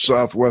consider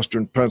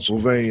southwestern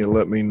Pennsylvania,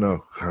 let me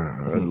know.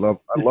 I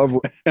love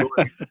what you're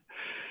doing.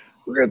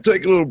 We're going to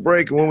take a little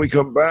break, and when we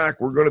come back,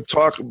 we're going to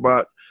talk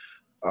about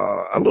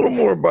a little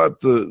more about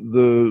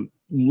the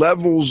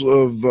levels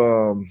of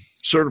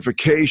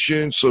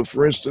certification. So,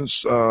 for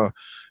instance,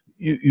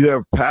 you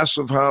have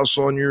Passive House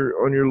on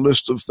your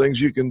list of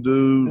things you can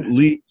do,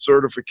 LEED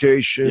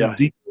certification,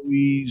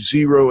 DOE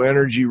Zero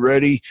Energy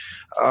Ready.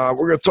 We're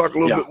going to talk a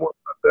little bit more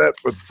about that,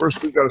 but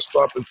first we've got to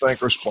stop and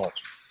thank our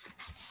sponsor.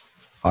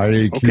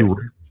 IAQ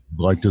would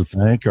like to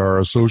thank our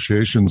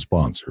association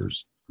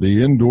sponsors.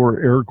 The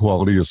Indoor Air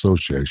Quality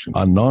Association,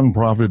 a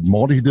nonprofit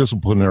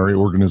multidisciplinary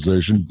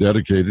organization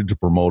dedicated to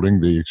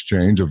promoting the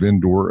exchange of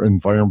indoor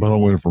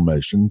environmental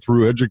information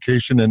through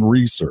education and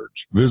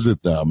research.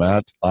 Visit them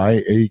at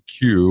iaqa.org.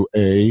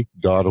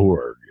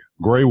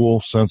 Gray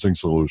Wolf Sensing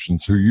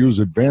Solutions, who use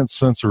advanced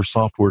sensor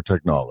software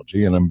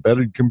technology and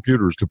embedded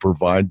computers to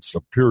provide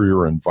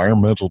superior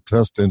environmental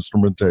test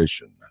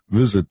instrumentation.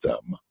 Visit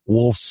them,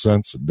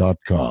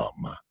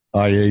 wolfsense.com.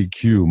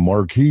 IAQ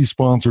marquee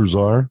sponsors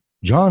are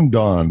John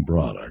Don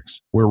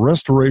Products, where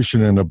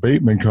restoration and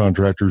abatement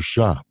contractors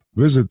shop.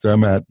 Visit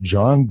them at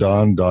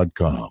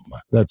johndon.com.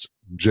 That's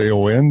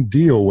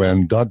JONDON.com.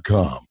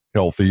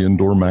 Healthy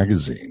Indoor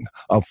Magazine,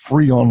 a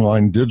free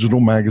online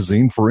digital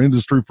magazine for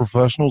industry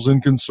professionals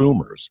and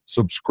consumers.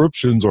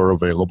 Subscriptions are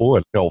available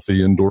at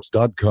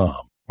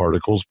healthyindoors.com.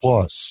 Particles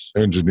Plus,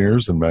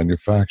 engineers and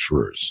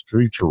manufacturers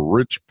feature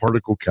rich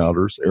particle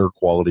counters, air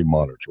quality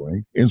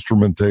monitoring,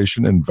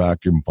 instrumentation, and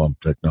vacuum pump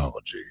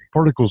technology.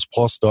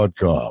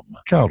 ParticlesPlus.com.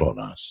 Count on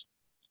us.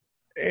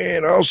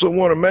 And I also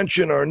want to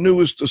mention our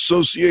newest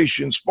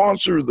association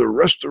sponsor, the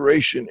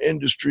Restoration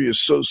Industry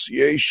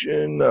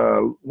Association,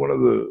 one of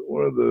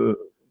the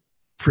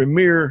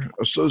premier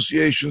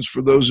associations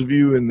for those of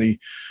you in the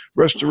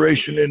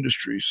restoration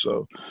industry.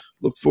 So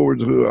look forward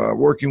to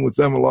working with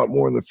them a lot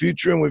more in the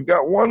future. And we've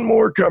got one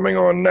more coming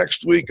on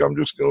next week. I'm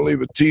just going to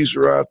leave a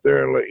teaser out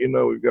there and let you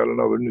know we've got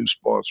another new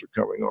sponsor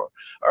coming on.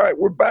 All right,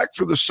 we're back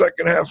for the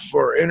second half of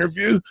our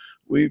interview.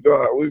 We've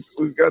got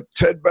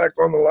Ted back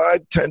on the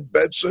line, Ted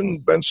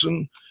Benson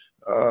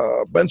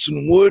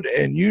Wood,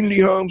 and Unity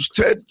Homes.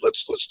 Ted,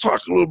 let's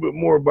talk a little bit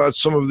more about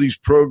some of these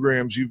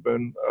programs you've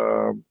been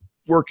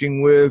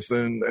working with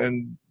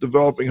and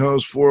developing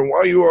homes for. And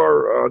while you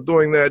are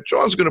doing that,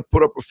 John's going to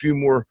put up a few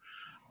more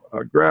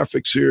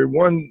graphics here.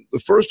 The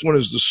first one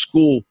is the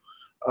school.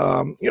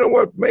 You know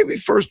what? Maybe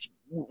first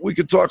we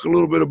could talk a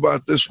little bit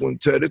about this one,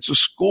 Ted. It's a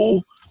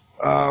school.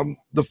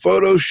 The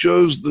photo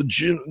shows the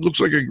gym. Looks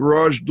like a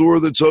garage door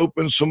that's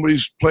open.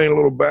 Somebody's playing a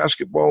little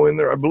basketball in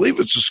there. I believe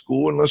it's a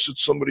school, unless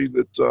it's somebody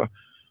that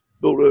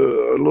built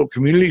a little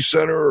community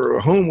center or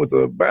a home with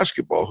a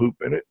basketball hoop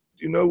in it.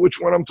 Do you know which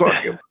one I'm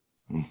talking about?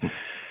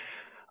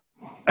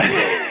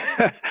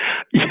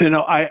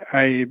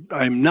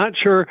 I'm not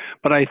sure,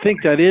 but I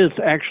think that is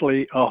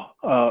actually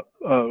a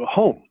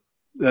home.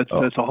 That's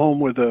a home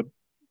with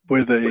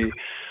a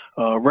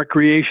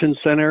recreation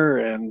center,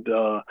 and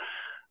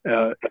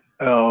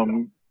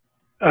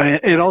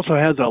it also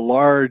has a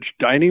large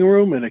dining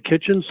room and a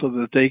kitchen so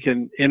that they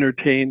can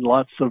entertain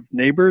lots of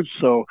neighbors.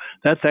 So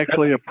that's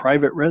actually a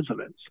private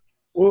residence.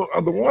 Well,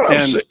 the one I'm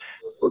seeing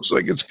looks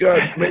like it's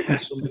got maybe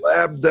some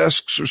lab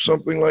desks or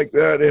something like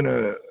that in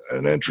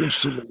an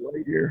entrance to the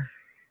right here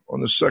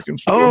on the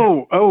second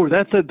floor. Oh,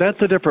 that's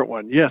a different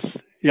one. Yes.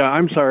 Yeah,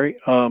 I'm sorry.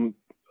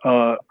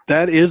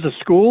 That is a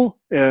school.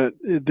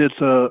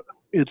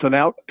 It's an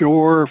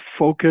outdoor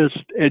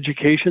focused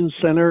education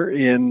center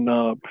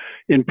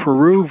in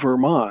Peru,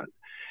 Vermont,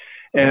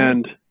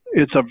 and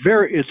it's a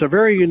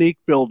very unique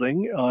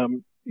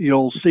building.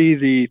 You'll see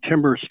the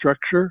timber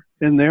structure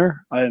in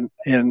there, and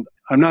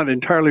I'm not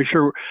entirely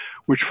sure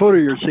which photo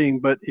you're seeing,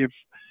 but if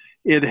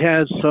it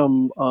has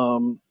some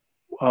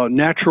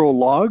natural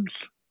logs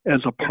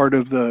as a part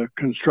of the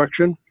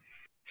construction,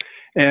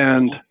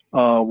 and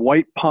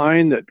white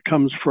pine that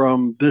comes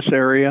from this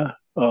area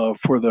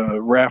for the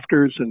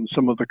rafters and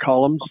some of the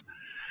columns.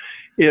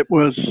 It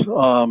was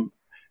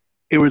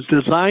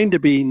designed to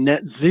be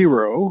net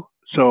zero,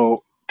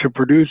 so to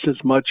produce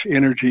as much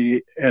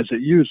energy as it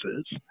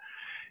uses.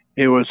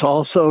 It was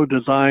also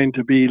designed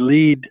to be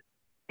LEED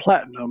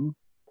platinum.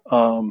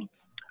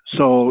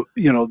 So,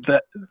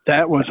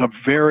 that was a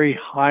very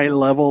high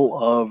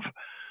level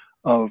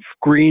of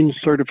green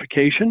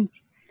certification.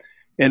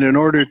 And in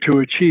order to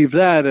achieve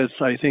that, as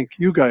I think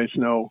you guys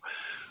know,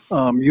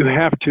 you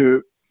have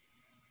to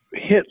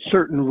hit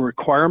certain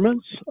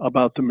requirements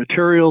about the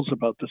materials,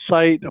 about the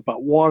site,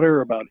 about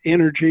water, about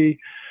energy,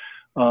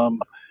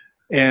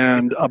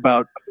 and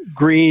about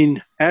green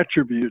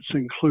attributes,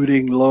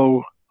 including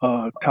low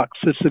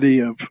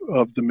toxicity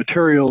of the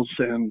materials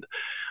and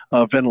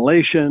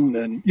ventilation,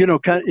 and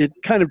it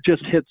kind of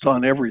just hits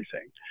on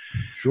everything.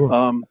 Sure.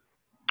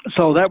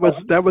 So that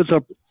was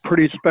a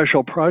pretty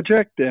special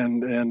project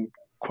and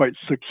quite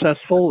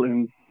successful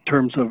in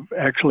terms of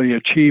actually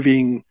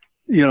achieving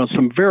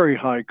some very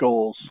high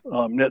goals,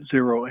 net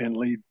zero and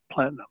LEED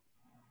platinum.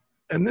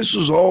 And this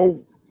is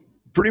all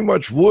pretty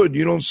much wood.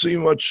 You don't see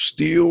much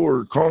steel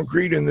or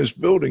concrete in this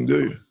building,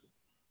 do you?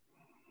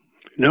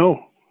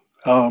 No.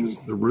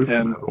 The roof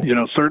and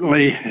metal.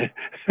 Certainly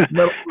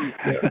Metal roof,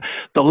 yeah.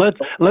 So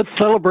let's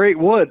celebrate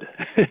wood.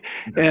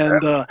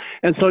 and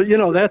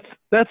so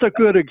that's a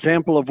good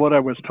example of what I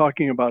was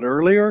talking about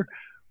earlier,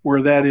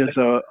 where that is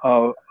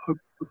a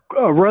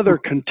rather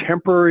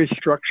contemporary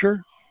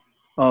structure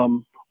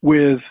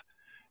with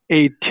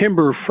a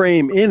timber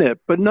frame in it,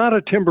 but not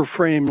a timber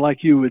frame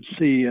like you would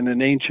see in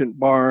an ancient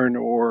barn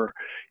or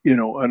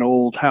an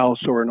old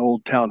house or an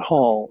old town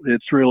hall.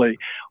 It's really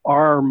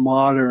our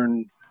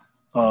modern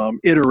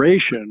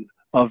iteration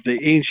of the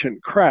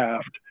ancient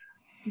craft,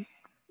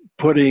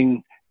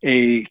 putting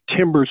a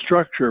timber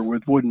structure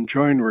with wooden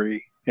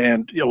joinery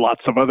and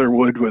lots of other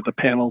wood with the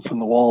panels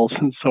and the walls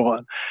and so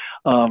on,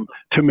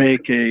 to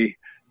make a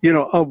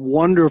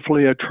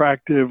wonderfully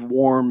attractive,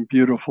 warm,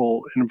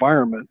 beautiful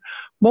environment,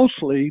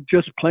 mostly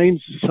just plain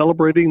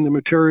celebrating the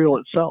material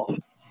itself.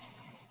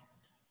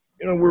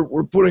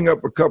 We're putting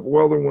up a couple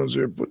other ones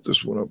here. Put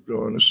this one up,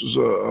 John. This is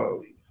a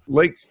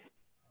lake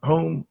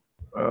home,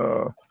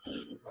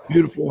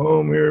 beautiful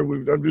home here.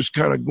 I'm just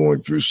kind of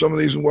going through some of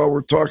these, and while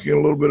we're talking a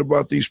little bit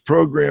about these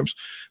programs.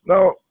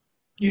 Now,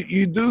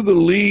 you do the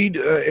LEED,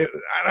 and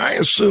I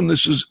assume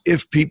this is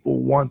if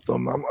people want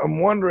them. I'm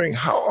wondering,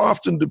 how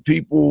often do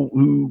people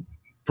who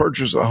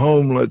purchase a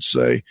home, let's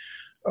say,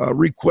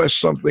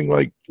 request something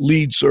like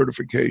LEED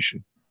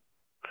certification?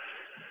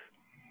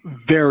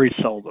 Very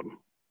seldom.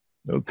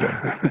 Okay.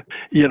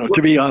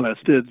 To be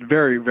honest, it's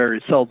very,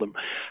 very seldom.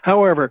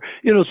 However,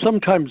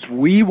 sometimes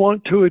we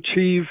want to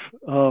achieve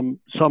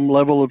some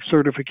level of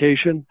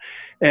certification,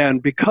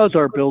 and because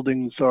our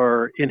buildings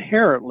are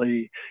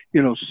inherently,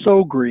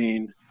 so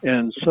green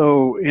and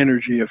so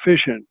energy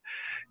efficient,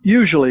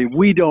 usually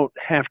we don't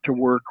have to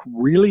work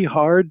really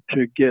hard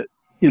to get,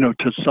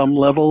 to some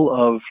level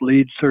of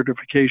LEED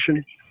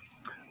certification.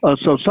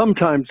 So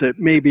sometimes it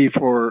may be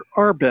for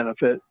our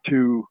benefit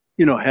to,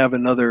 have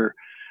another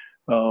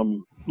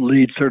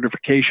LEED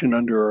certification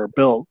under our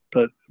belt,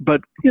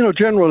 but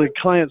generally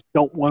clients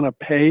don't want to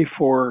pay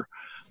for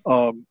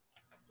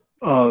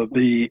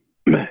the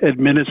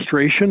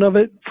administration of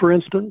it, for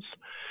instance.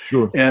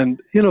 Sure.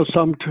 And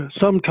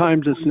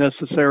sometimes it's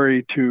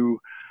necessary to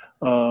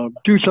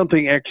do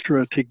something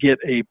extra to get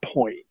a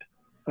point,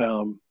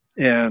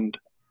 and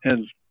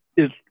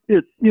it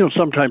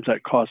sometimes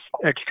that costs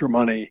extra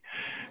money,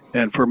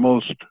 and for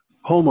most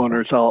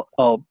homeowners,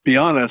 I'll be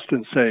honest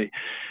and say,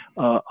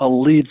 a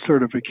LEED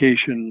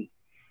certification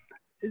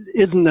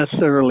isn't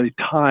necessarily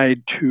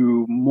tied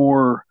to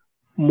more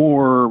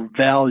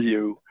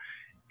value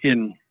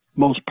in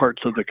most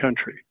parts of the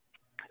country.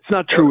 It's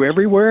not true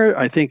everywhere.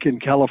 I think in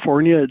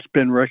California it's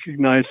been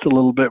recognized a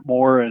little bit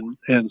more and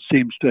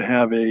seems to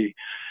have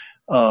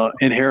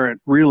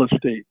inherent real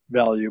estate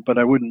value, but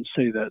I wouldn't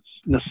say that's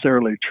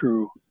necessarily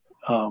true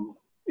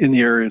in the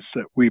areas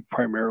that we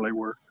primarily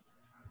work.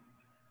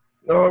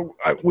 No,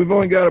 we've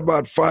only got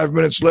about 5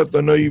 minutes left.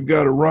 I know you've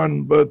got to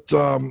run, but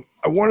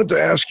I wanted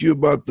to ask you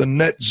about the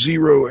net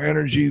zero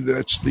energy.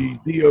 That's the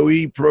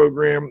DOE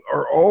program.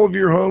 Are all of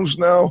your homes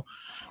now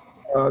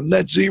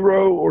net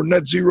zero or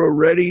net zero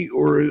ready,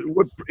 or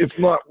what? If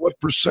not, what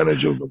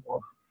percentage of them are?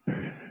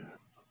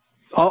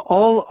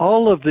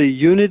 All of the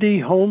Unity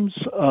homes,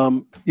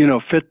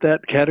 fit that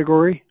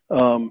category.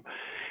 And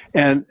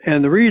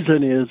the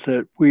reason is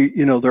that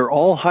they're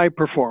all high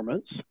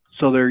performance.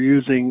 So they're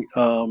using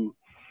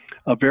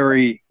a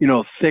very,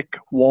 thick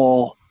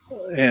wall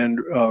and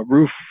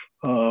roof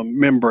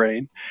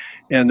membrane,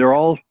 and they're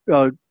all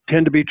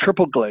tend to be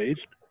triple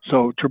glazed.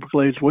 So triple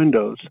glazed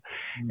windows.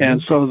 Mm-hmm.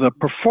 And so the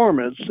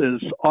performance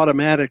is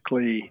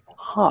automatically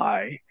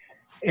high.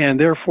 And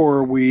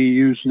therefore, we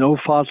use no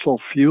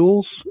fossil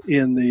fuels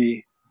in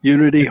the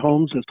Unity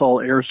homes. It's all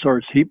air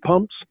source heat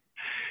pumps.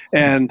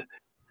 And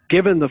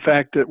given the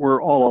fact that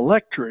we're all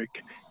electric,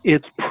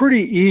 it's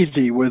pretty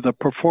easy with the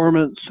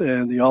performance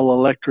and the all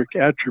electric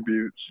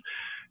attributes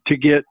to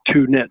get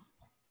to net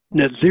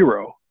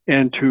zero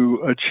and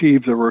to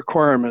achieve the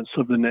requirements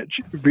of the net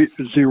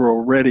zero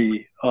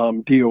ready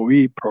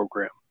DOE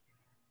program.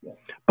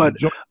 But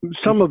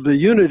some of the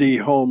Unity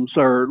homes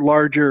are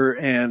larger,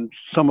 and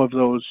some of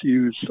those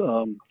use,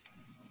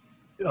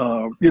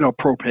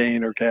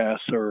 propane or gas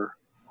or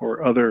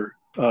other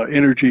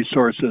energy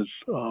sources,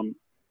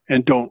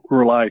 and don't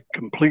rely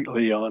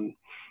completely on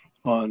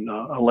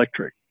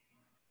electric.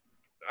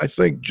 I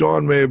think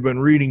John may have been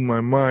reading my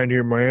mind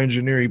here, my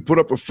engineer. He put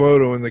up a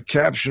photo, and the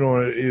caption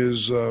on it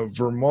is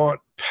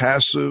Vermont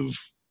Passive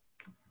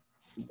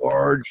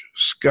Large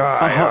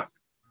Sky. Uh-huh.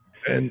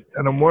 And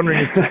I'm wondering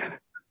if that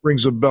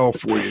rings a bell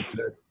for you,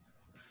 Ted.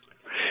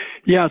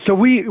 Yeah, so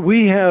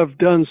we have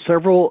done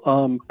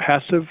several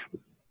passive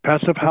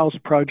house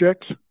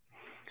projects.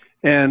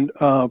 And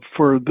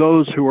for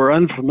those who are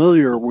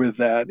unfamiliar with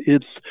that,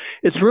 it's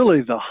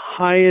really the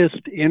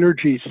highest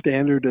energy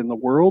standard in the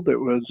world. It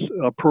was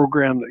a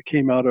program that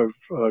came out of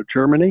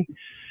Germany,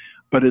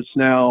 but it's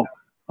now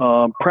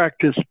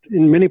practiced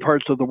in many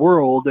parts of the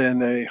world,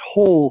 and a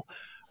whole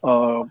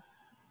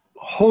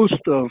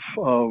host of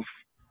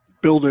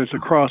builders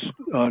across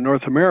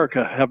North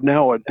America have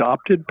now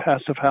adopted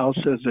passive house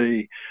as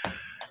a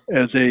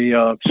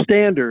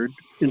standard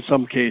in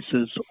some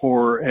cases,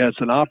 or as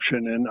an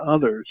option in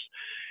others.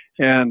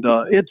 And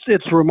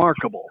it's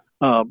remarkable.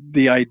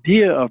 The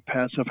idea of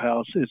passive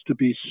house is to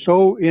be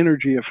so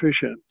energy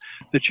efficient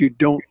that you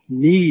don't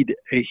need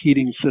a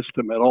heating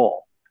system at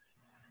all.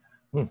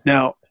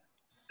 Now,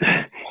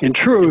 in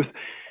truth,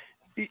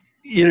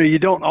 you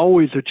don't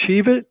always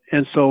achieve it.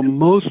 And so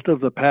most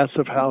of the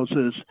passive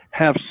houses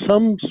have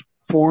some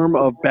form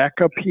of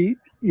backup heat,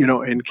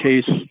 in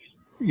case,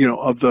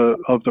 of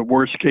the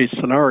worst case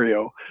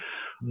scenario.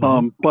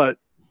 But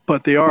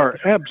they are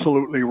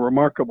absolutely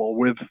remarkable.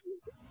 With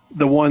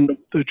the one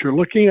that you're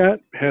looking at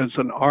has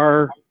an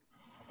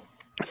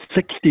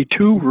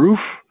R62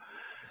 roof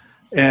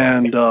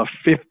and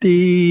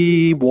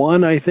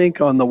 51, I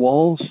think, on the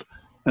walls.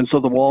 And so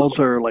the walls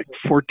are like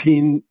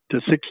 14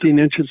 to 16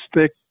 inches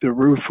thick. The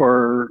roof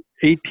are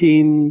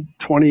 18,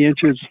 20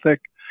 inches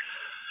thick.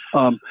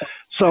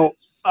 So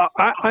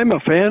I'm a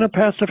fan of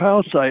passive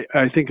house.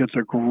 I think it's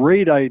a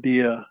great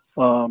idea,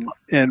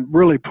 and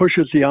really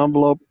pushes the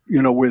envelope,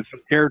 with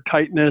air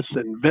tightness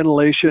and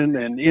ventilation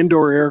and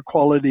indoor air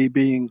quality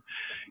being,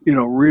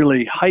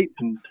 really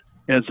heightened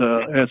as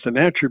an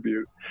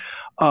attribute.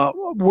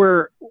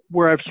 Where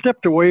I've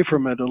stepped away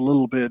from it a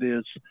little bit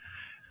is,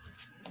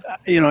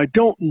 I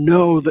don't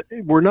know that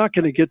we're not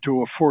going to get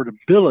to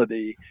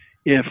affordability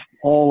if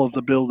all of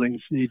the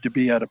buildings need to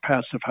be at a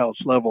passive house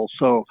level.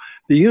 So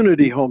the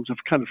Unity homes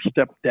have kind of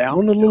stepped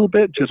down a little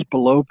bit, just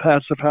below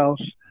passive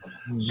house,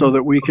 so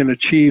that we can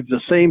achieve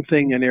the same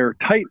thing in air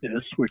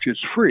tightness, which is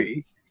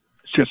free.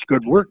 It's just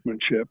good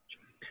workmanship.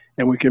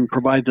 And we can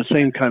provide the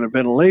same kind of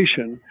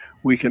ventilation.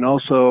 We can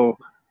also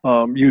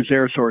use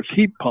air source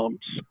heat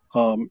pumps,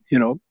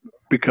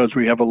 because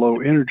we have a low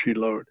energy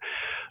load.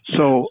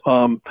 So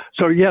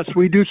yes,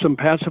 we do some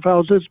passive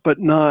houses, but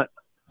not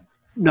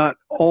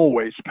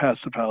always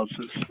passive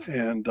houses.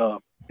 And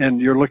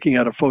you're looking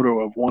at a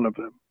photo of one of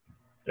them.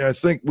 Yeah, I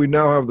think we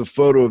now have the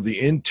photo of the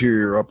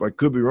interior up. I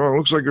could be wrong. It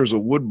looks like there's a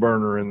wood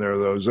burner in there,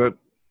 though. Is that?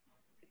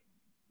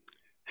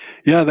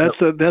 Yeah, that's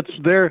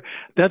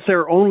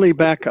their only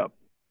backup.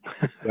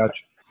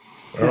 Gotcha.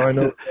 Well, I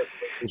know.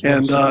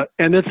 And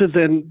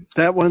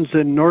that one's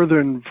in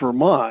northern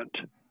Vermont.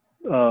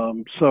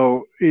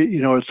 So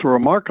it's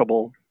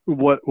remarkable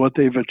what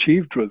they've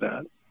achieved with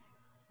that.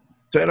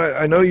 Ted,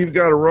 I know you've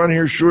got to run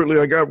here shortly.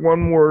 I got one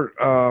more.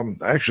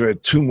 Actually, I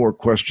had two more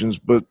questions,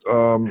 but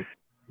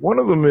one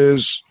of them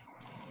is,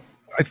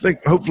 I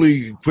think hopefully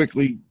you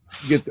quickly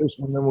get this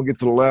one, then we'll get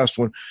to the last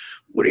one.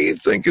 What do you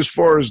think as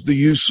far as the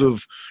use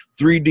of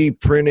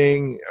 3D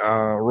printing,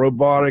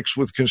 robotics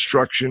with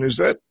construction? Is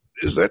that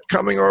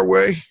coming our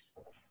way?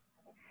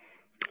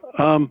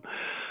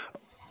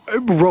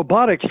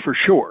 Robotics for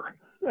sure.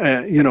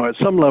 At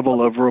some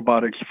level of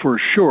robotics for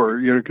sure,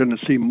 you're going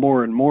to see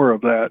more and more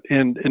of that.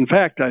 And in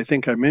fact, I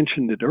think I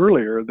mentioned it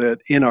earlier that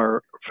in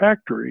our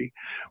factory,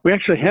 we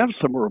actually have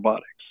some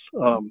robotics.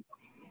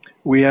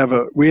 We have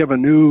a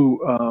new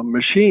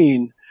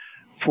machine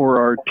for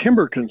our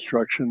timber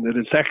construction that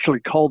is actually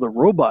called a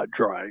robot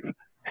drive.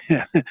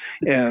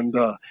 And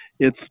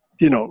it's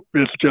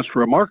just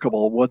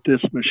remarkable what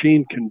this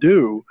machine can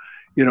do,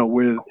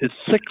 with its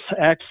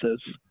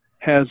 6-axis,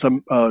 has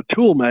a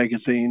tool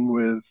magazine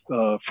with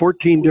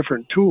 14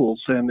 different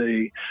tools and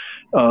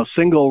a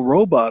single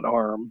robot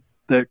arm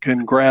that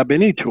can grab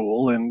any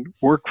tool and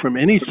work from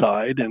any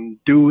side and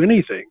do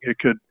anything. It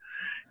could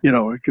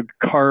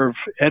carve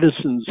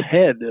Edison's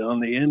head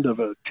on the end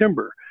of a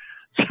timber.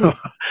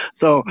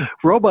 So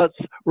robots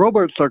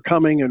are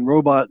coming, and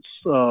robots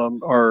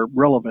are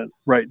relevant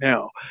right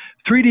now.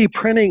 3D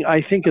printing,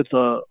 I think it's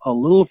a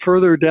little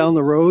further down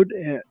the road.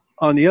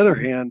 On the other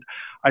hand,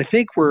 I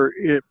think where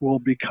it will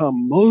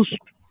become most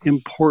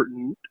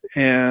important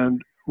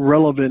and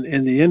relevant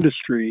in the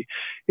industry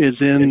is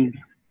in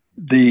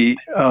the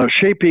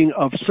shaping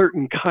of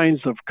certain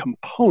kinds of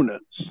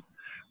components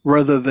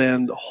rather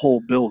than the whole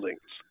buildings.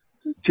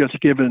 Just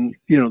given,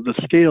 the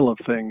scale of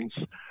things,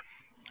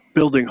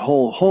 building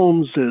whole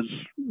homes is,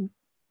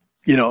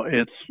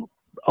 it's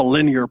a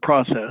linear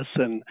process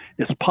and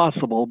it's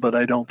possible, but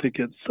I don't think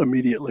it's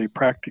immediately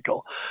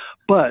practical.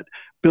 But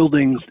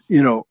buildings,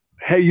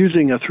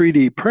 using a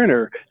 3D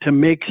printer to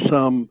make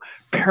some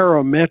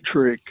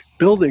parametric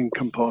building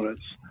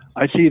components,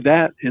 I see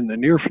that in the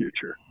near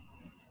future.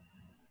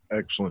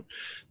 Excellent.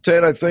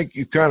 Ted, I think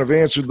you kind of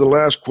answered the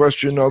last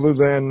question other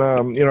than,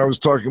 I was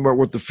talking about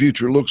what the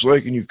future looks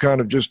like, and you've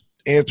kind of just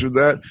answered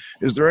that.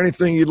 Is there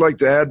anything you'd like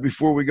to add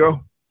before we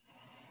go?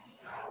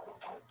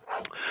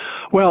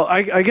 Well,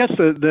 I guess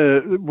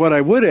what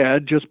I would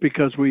add, just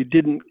because we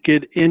didn't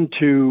get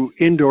into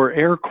indoor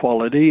air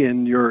quality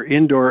in your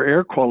indoor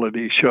air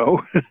quality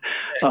show, is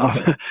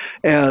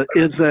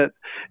that,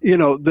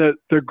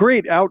 the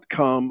great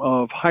outcome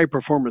of high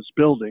performance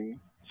building,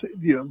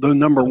 the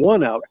number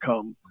one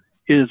outcome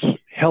is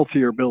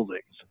healthier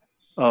buildings.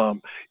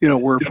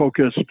 We're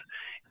focused,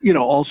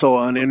 also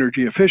on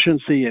energy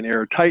efficiency and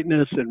air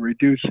tightness and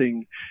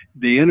reducing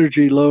the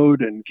energy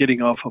load and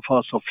getting off of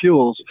fossil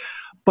fuels.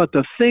 But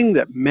the thing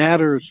that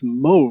matters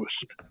most,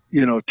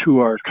 to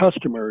our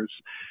customers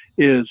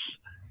is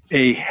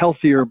a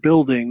healthier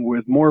building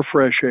with more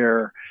fresh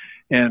air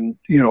and,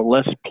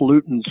 less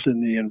pollutants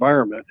in the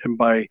environment. And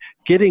by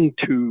getting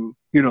to,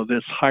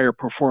 this higher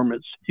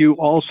performance, you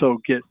also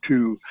get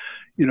to,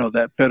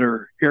 that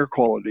better air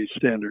quality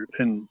standard.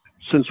 And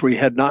since we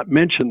had not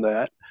mentioned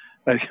that,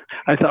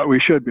 I thought we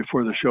should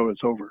before the show is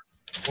over.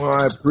 Well,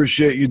 I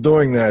appreciate you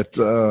doing that.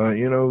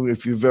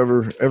 If you've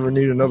ever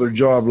need another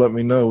job, let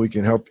me know. We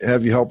can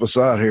have you help us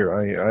out here.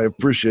 I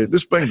appreciate it.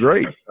 This has been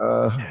great.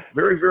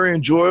 Very, very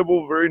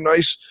enjoyable. Very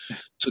nice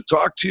to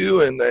talk to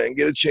you and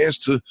get a chance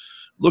to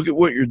look at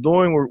what you're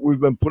doing. We've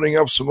been putting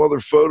up some other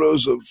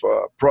photos of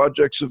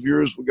projects of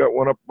yours. We got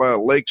one up by a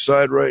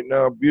lakeside right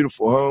now,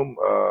 beautiful home.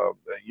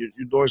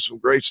 You're doing some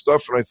great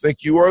stuff, and I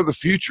think you are the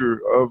future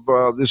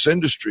of this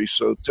industry.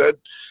 So, Ted,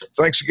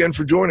 thanks again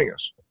for joining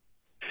us.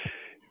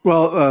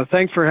 Well,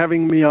 thanks for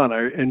having me on.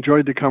 I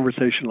enjoyed the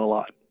conversation a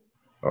lot.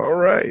 All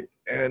right.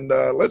 And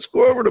let's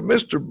go over to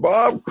Mr.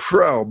 Bob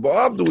Krell.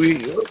 Bob,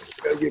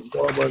 gotta get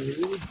Bob on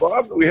here.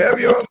 Bob, do we have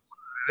you on?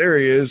 There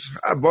he is.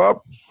 Hi, Bob.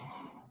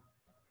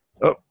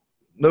 Oh,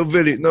 no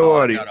video, no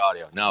audio. Not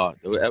audio.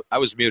 No, I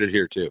was muted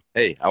here too.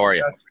 Hey, how are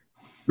you?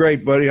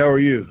 Great, buddy. How are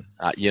you?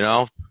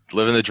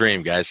 Living the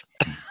dream, guys.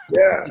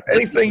 Yeah.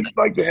 Anything you'd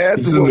like to add?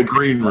 He's in the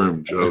green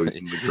room, Joe. He's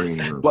in the green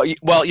room.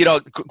 Well,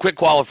 quick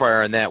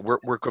qualifier on that.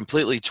 We're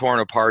completely torn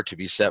apart to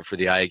be set for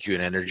the IAQ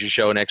and Energy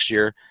Show next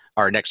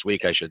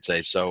week, I should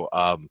say. So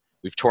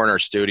we've torn our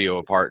studio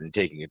apart and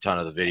taking a ton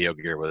of the video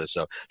gear with us.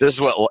 So this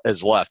is what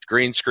is left: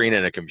 green screen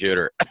and a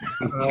computer.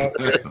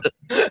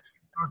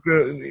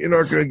 You're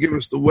not going to give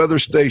us the weather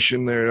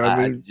station there.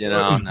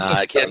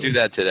 I can't do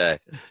that today.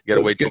 You got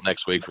to wait till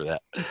next week for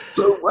that.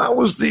 So how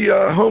was the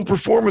Home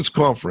Performance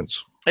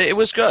Conference? It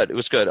was good. It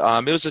was good.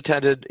 It was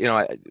attended,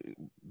 the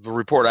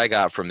report I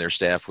got from their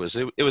staff was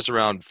it was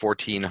around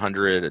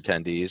 1,400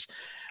 attendees,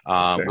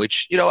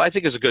 which, I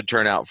think is a good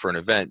turnout for an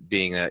event,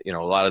 being that, a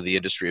lot of the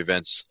industry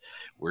events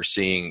we're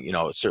seeing,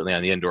 certainly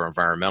on the indoor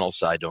environmental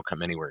side don't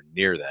come anywhere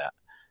near that.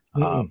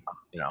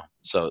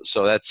 So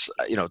that's,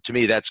 to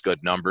me, that's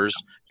good numbers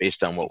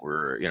based on what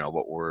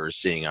we're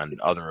seeing on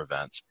other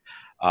events.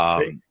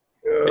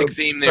 Big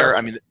theme there.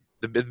 I mean,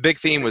 the big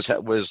theme was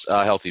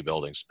healthy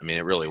buildings. I mean,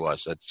 it really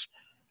was. That's,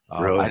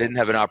 I didn't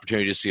have an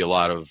opportunity to see a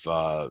lot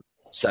of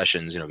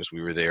sessions, because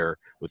we were there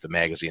with the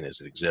magazine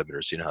as an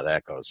exhibitor. So you know how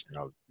that goes.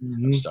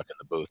 I'm stuck in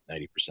the booth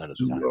 90% of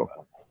the time.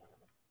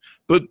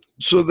 But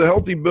so the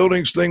healthy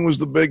buildings thing was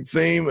the big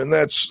theme, and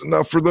that's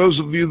now for those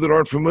of you that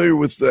aren't familiar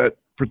with that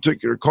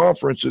particular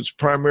conference, it's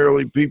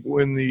primarily people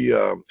in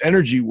the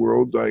energy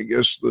world, I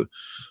guess the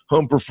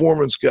home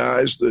performance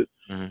guys that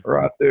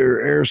are out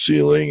there air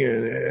sealing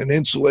and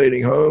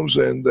insulating homes,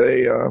 and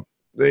they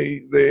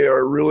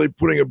are really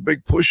putting a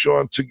big push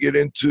on to get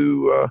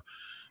into.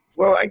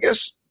 Well, I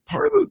guess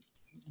part of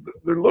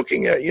they're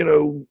looking at,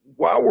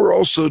 while we're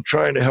also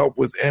trying to help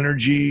with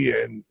energy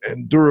and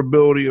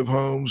durability of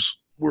homes,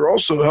 we're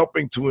also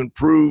helping to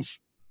improve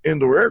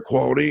indoor air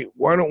quality.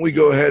 Why don't we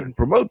go ahead and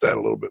promote that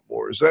a little bit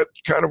more? Is that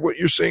kind of what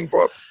you're seeing,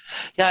 Bob?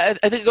 Yeah,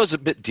 I think it goes a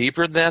bit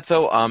deeper than that,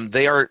 though.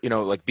 They are,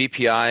 like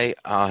BPI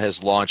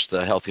has launched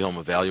the Healthy Home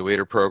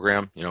Evaluator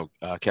program.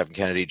 Kevin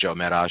Kennedy, Joe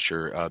Medosh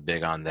are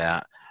big on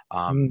that.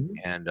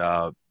 And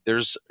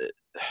there's,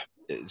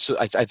 so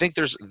I think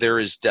there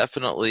is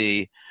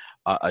definitely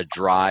a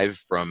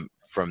drive from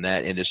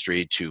that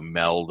industry to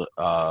meld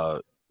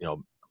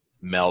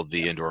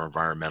the indoor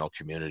environmental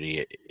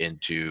community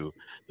into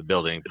the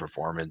building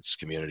performance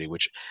community,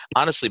 which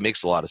honestly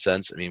makes a lot of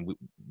sense. I mean,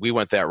 we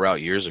went that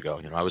route years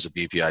ago. I was a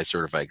BPI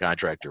certified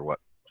contractor,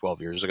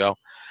 12 years ago?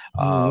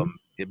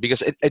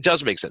 Because it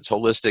does make sense.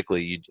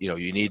 Holistically,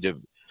 you need to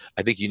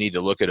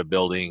look at a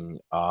building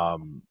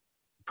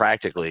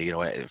practically,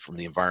 from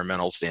the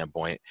environmental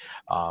standpoint,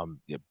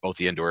 both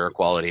the indoor air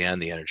quality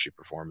and the energy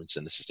performance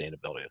and the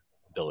sustainability of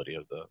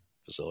the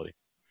facility.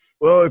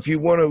 Well, if you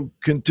want to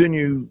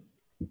continue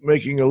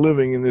making a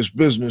living in this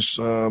business,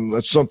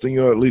 that's something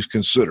you'll at least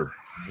consider.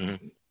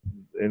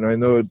 And I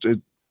know it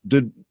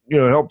did,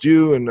 helped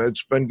you, and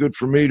it's been good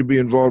for me to be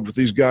involved with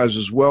these guys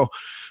as well.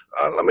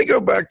 Let me go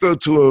back though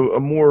to a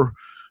more,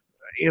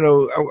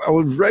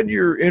 I read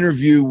your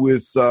interview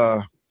with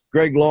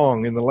Greg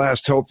Long in the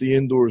last Healthy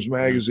Indoors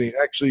magazine,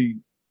 actually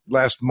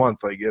last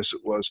month, I guess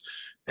it was.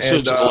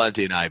 Susan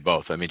Valenti and I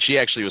both. I mean, she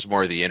actually was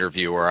more of the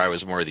interviewer. I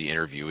was more of the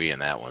interviewee in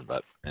that one.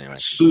 But anyway,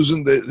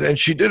 Susan, and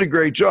she did a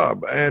great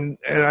job. And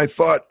I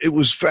thought it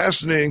was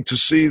fascinating to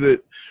see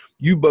that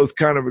you both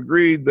kind of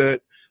agreed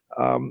that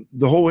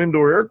the whole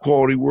indoor air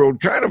quality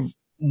world kind of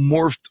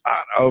morphed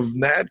out of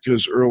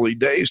NADCA's early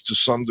days to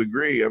some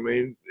degree. I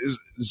mean,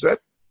 is that,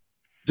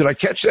 did I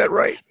catch that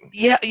right?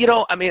 Yeah,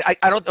 I mean,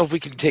 I don't know if we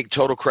can take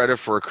total credit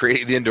for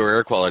creating the indoor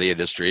air quality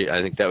industry.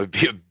 I think that would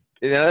be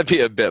that'd be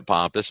a bit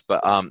pompous,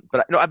 but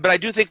I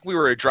do think we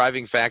were a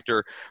driving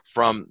factor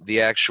from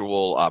the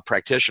actual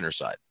practitioner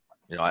side.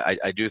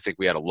 I do think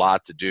we had a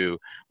lot to do.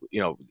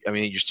 I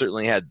mean, you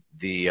certainly had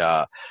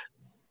the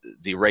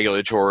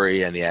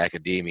regulatory and the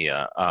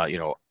academia,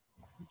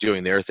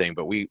 doing their thing,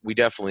 but we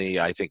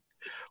definitely, I think,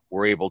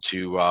 were able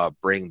to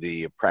bring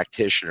the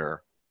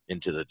practitioner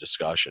into the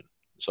discussion.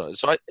 So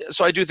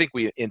I do think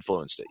we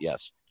influenced it.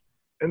 Yes.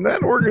 And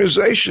that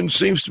organization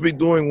seems to be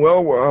doing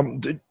well.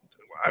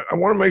 I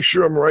want to make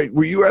sure I'm right.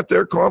 Were you at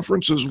their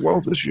conference as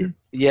well this year?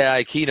 Yeah,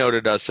 I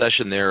keynoted a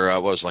session there.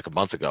 Was like a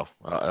month ago,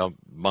 a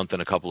month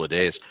and a couple of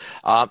days.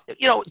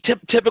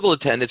 Typical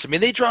attendance. I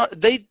mean,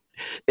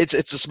 it's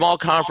a small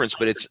conference,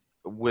 but it's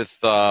with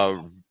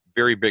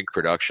very big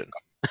production.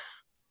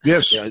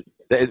 Yes.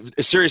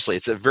 Seriously,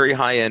 it's a very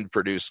high-end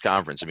produced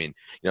conference. I mean,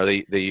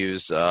 they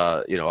use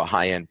a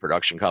high-end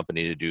production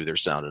company to do their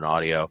sound and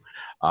audio,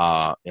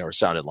 or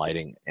sound and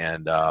lighting,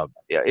 and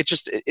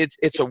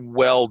it's a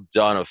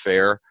well-done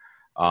affair.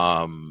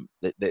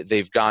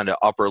 They've gone to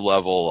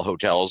upper-level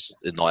hotels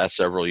in the last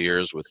several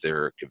years with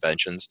their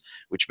conventions,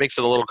 which makes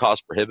it a little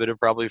cost-prohibitive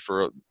probably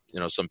for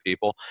some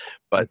people,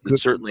 but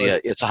it's certainly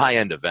it's a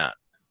high-end event.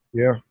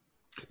 Yeah.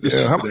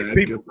 How many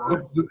people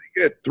do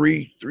they get?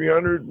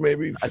 300,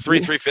 maybe?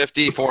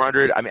 350,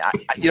 400. I mean,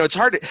 it's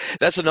hard to,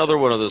 that's another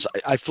one of those.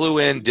 I flew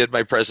in, did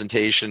my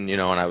presentation,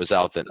 and I was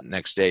out the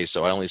next day,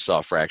 so I only saw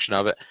a fraction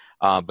of it.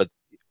 But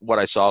what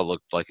I saw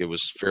looked like it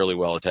was fairly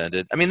well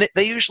attended. I mean,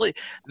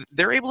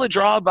 they're able to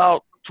draw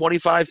about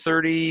 25,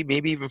 30,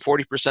 maybe even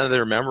 40% of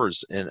their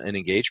members in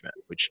engagement,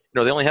 which,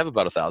 they only have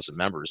about 1,000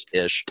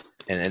 members-ish,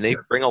 and they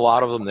bring a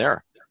lot of them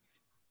there.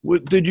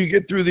 Did you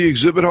get through the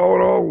exhibit hall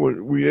at all?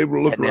 Were you able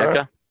to look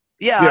around?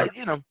 Yeah.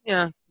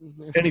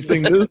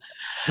 Anything new?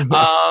 That's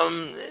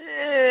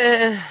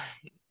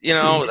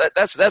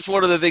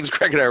one of the things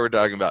Greg and I were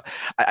talking about.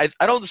 I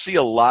don't see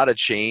a lot of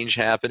change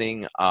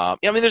happening. I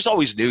mean, there's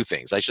always new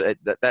things. That's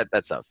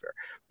not fair.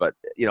 But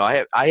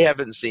I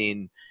haven't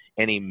seen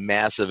any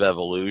massive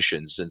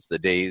evolution since the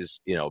days,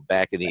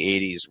 back in the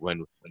 80s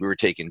when we were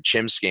taking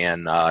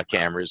ChimScan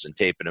cameras and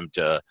taping them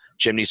to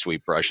chimney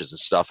sweep brushes and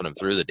stuffing them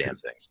through the damn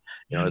things.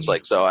 It's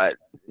like, so I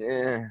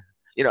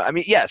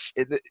mean, yes,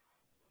 in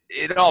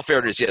all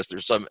fairness, yes,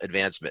 there's some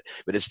advancement,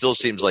 but it still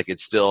seems like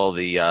it's still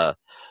the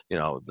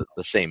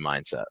same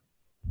mindset.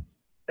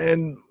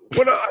 And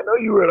when I know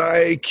you were at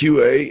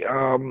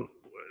IAQA,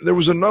 there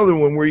was another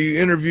one where you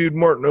interviewed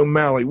Martin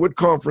O'Malley. What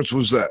conference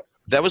was that?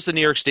 That was the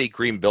New York State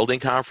Green Building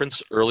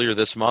Conference earlier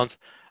this month.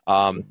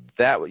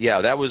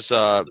 That was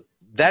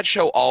that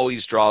show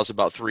always draws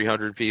about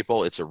 300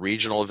 people. It's a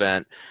regional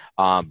event,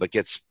 but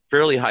gets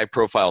fairly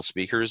high-profile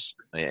speakers,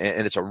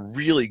 and it's a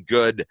really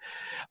good,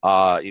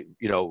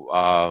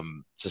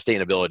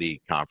 sustainability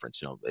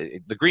conference.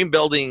 The Green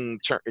Building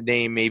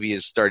name maybe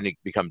is starting to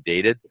become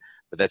dated,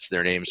 but that's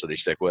their name, so they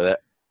stick with it.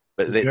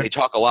 But they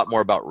talk a lot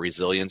more about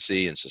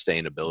resiliency and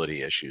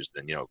sustainability issues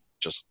than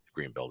just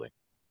green building.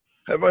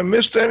 Have I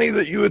missed any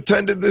that you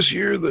attended this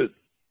year that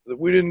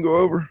we didn't go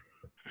over?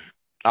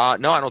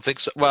 No, I don't think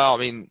so. Well, I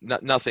mean,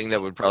 nothing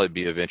that would probably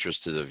be of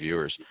interest to the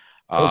viewers.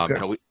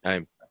 Okay.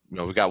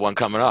 We got one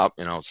coming up,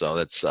 so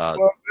that's that's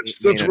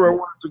where I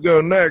wanted to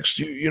go next.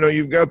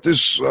 You've got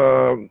this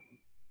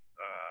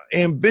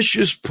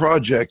ambitious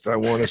project, I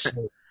want to say,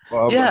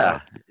 Bob.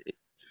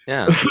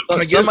 Yeah.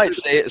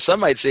 Some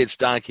might say it's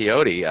Don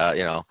Quixote,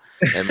 and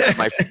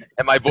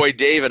my boy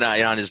Dave and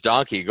I on his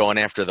donkey going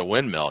after the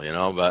windmill,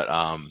 but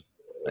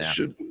that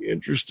should be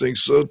interesting.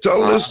 So tell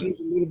listeners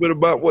a little bit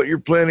about what you're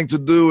planning to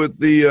do at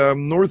the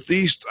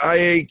Northeast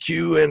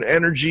IAQ and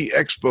Energy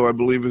Expo, I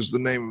believe is the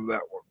name of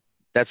that one.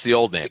 That's the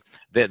old name.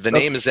 The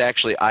name is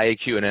actually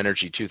IAQ and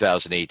Energy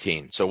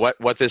 2018. So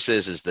what this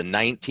is the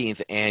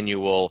 19th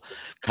annual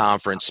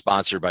conference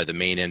sponsored by the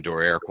Maine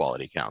Indoor Air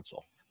Quality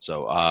Council.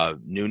 So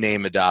new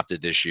name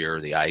adopted this year,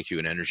 the IAQ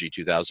and Energy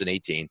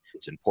 2018.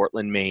 It's in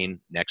Portland, Maine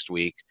next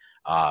week,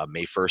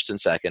 May 1st and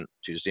 2nd,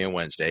 Tuesday and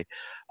Wednesday.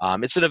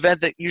 It's an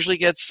event that usually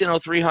gets,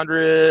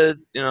 300,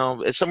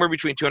 it's somewhere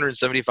between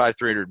 275,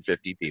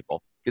 350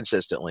 people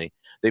consistently.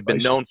 They've been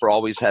known for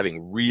always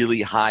having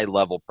really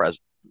high-level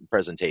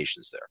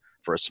presentations there.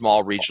 For a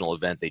small regional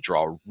event, they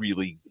draw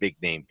really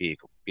big-name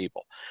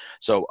people.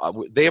 So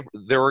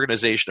their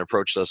organization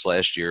approached us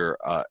last year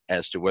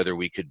as to whether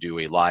we could do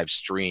a live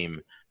stream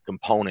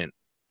component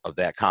of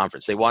that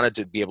conference. They wanted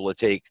to be able to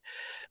take,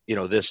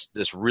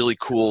 this really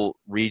cool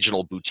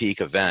regional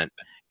boutique event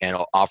and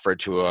offer it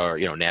to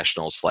a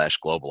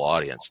national/global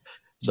audience.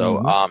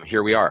 So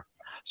here we are.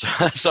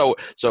 So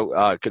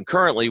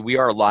concurrently, we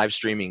are live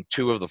streaming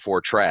 2 of the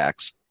 4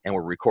 tracks, and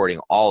we're recording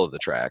all of the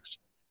tracks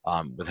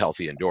with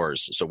Healthy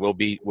Indoors. So we'll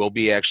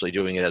be actually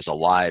doing it as 2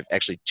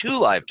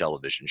 live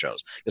television shows.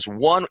 It's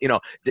one,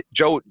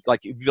 Joe, like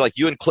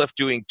you and Cliff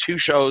doing 2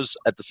 shows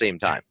at the same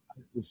time.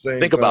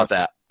 Think about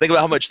that. Think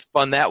about how much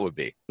fun that would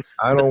be.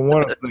 I don't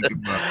want to think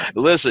about it.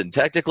 Listen,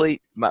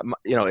 technically,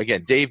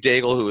 again, Dave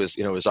Daigle, who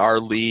is our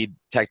lead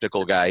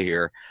technical guy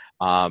here,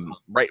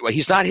 right? Well,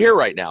 he's not here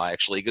right now,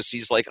 actually, because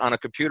he's like on a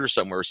computer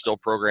somewhere still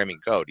programming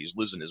code. He's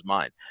losing his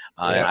mind.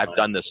 And I've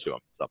done this to him.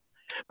 So.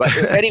 But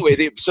anyway,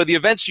 the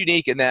event's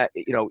unique in that,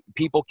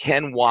 people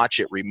can watch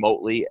it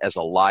remotely as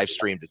a live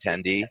streamed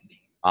attendee.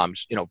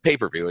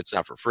 Pay-per-view, it's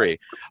not for free,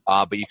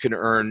 but you can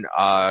earn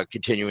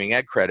continuing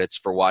ed credits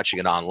for watching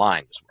it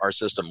online. Our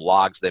system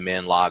logs them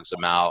in, logs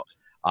them out.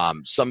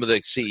 Some of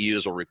the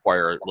CEUs will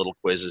require little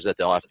quizzes that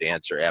they'll have to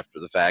answer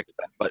after the fact.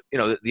 But,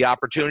 the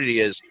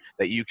opportunity is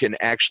that you can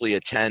actually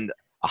attend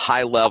a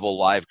high-level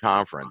live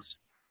conference,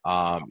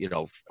 from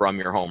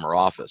your home or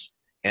office.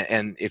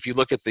 And if you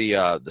look at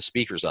the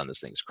speakers on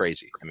this thing, it's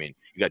crazy. I mean,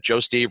 you got Joe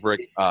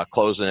Stebrick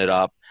closing it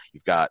up.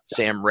 You've got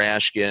Sam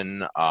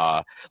Rashkin,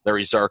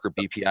 Larry Zarker,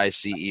 BPI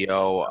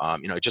CEO.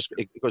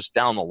 It goes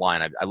down the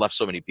line. I left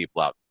so many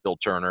people out. Bill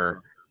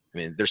Turner. I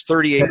mean, there's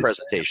 38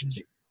 presentations.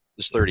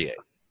 There's 38.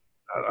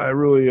 I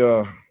really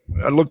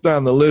I looked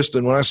down the list,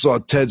 and when I saw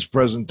Ted's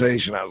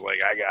presentation, I was like,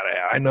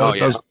 I know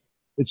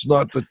it's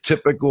not the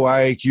typical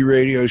IAQ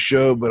radio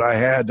show, but I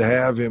had to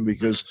have him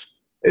because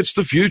it's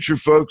the future,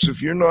 folks.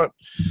 If you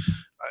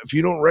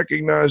don't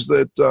recognize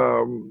that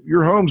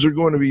your homes are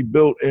going to be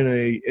built in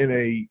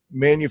a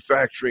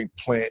manufacturing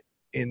plant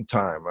in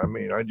time. I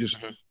mean, I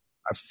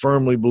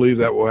firmly believe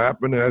that will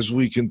happen as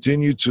we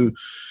continue to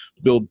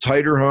build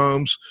tighter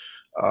homes,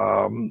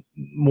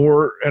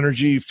 more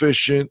energy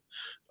efficient,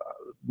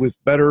 with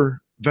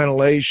better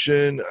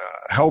ventilation,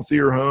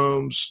 healthier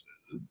homes.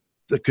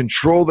 The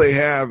control they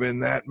have in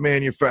that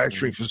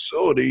manufacturing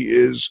facility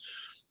is,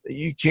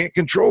 you can't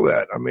control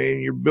that. I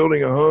mean, you're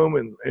building a home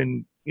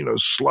and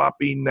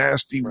sloppy,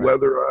 nasty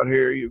weather out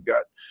here. You've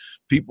got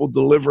people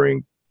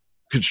delivering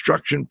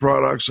construction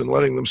products and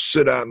letting them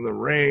sit out in the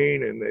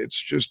rain. And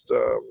it's just,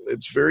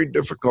 it's very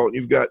difficult.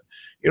 You've got,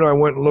 I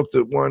went and looked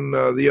at one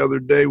the other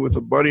day with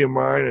a buddy of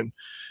mine, and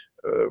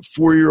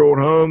 4-year-old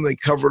home, they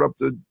covered up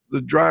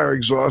the dryer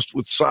exhaust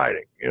with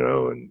siding, I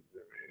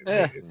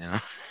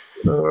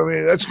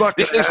mean, that's not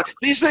going to happen.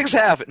 These things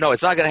happen. No,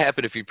 it's not going to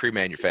happen if you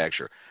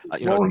pre-manufacture.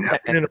 It won't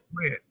happen in a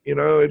plant.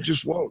 It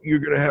just won't. You're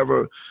going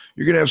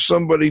to have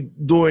somebody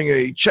doing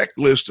a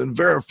checklist and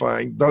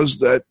verifying, does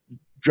that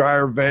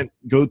dryer vent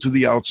go to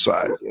the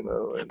outside?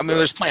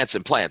 There's plants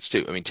and plants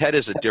too. I mean, Ted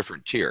is a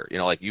different tier.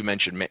 Like you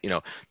mentioned,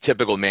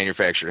 typical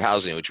manufactured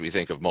housing, which we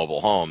think of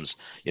mobile homes.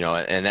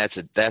 And that's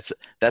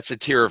a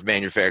tier of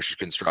manufactured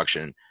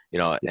construction.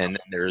 And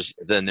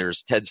then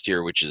there's Ted's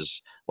tier, which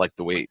is like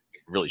the way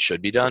really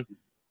should be done.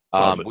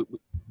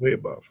 Way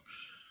above.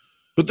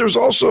 But there's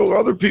also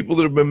other people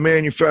that have been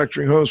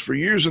manufacturing homes for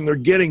years, and they're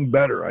getting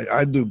better.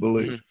 I do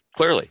believe.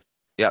 Clearly.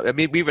 Yeah, I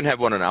mean, we even have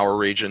one in our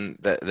region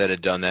that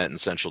had done that in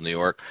central New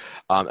York.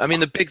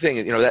 The big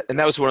thing,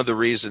 that was one of the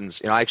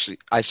reasons,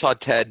 I saw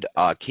Ted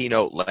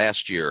keynote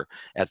last year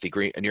at the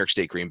New York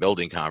State Green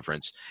Building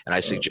Conference, and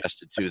I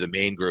suggested to the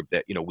main group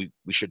that,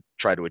 we should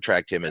try to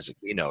attract him as a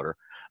keynoter,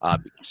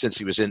 since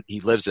he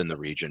lives in the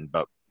region,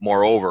 but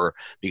moreover,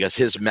 because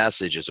his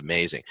message is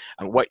amazing.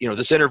 And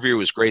this interview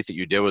was great that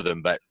you did with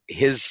him, but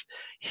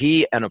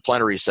he and a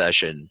plenary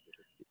session,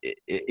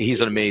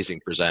 he's an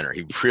amazing presenter.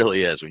 He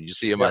really is. When you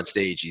see him on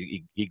stage,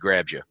 he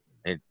grabs you.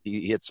 And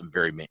he hit some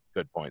very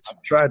good points. I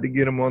tried to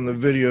get him on the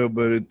video,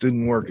 but it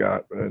didn't work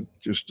out. It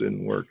just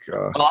didn't work.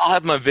 Well, I'll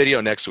have my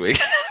video next week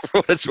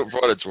for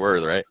what it's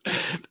worth, right?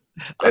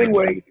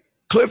 Anyway,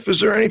 Cliff,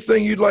 is there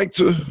anything you'd like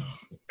to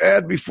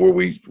add before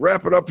we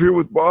wrap it up here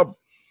with Bob?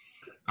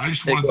 I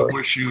just wanted to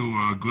wish you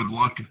good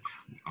luck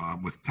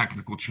with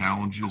technical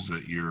challenges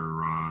at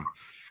your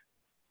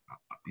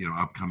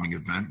upcoming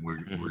event where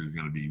you're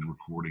going to be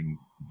recording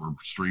or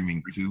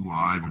streaming to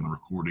live and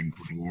recording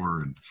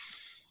for, and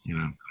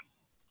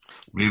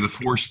may the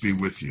force be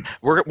with you.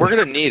 We're going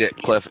to need it,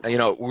 Cliff.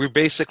 We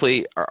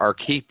basically our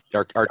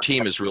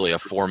team is really a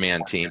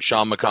 4-man team.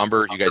 Sean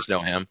McCumber, you guys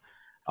know him.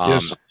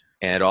 Yes.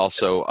 And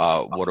also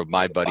one of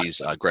my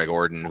buddies, Greg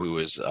Orden, who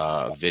is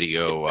a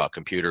video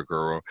computer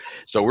guru.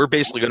 So we're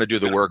basically going to do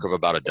the work of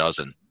about a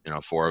dozen,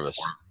 4 of us.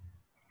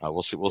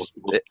 We'll see.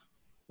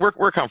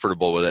 We're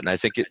comfortable with it, and I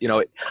think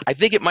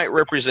it might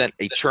represent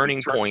a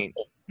turning point,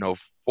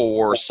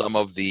 for some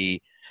of the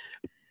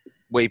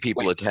way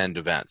people attend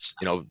events.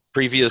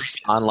 Previous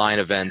online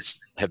events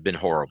have been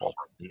horrible.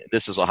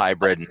 This is a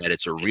hybrid in that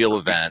it's a real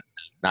event,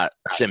 not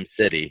Sim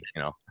City.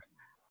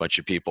 Bunch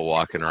of people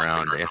walking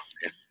around.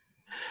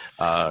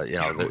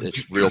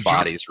 It's real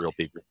bodies, real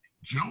people.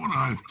 Joe and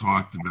I have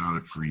talked about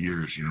it for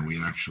years.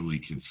 We actually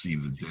could see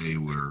the day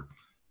where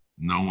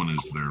no one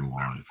is there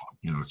live.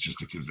 It's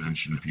just a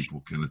convention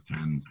people can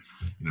attend,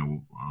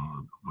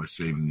 by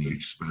saving the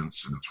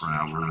expense and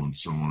travel and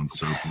so on and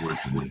so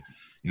forth. And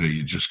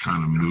you just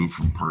kind of move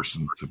from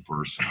person to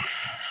person.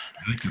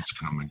 I think it's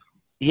coming.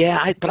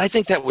 Yeah, but I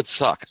think that would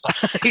suck.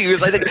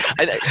 Because I think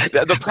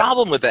the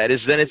problem with that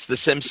is then it's the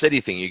Sim City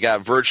thing. You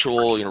got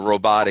virtual,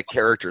 robotic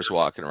characters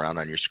walking around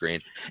on your screen,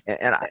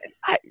 and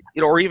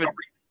or even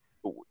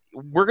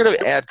we're going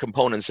to add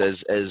components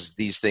as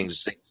these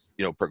things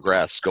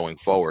progress going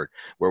forward,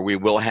 where we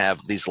will have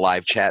these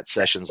live chat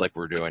sessions like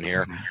we're doing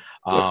here.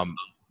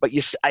 But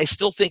I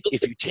still think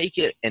if you take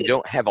it and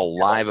don't have a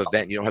live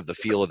event, you don't have the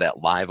feel of that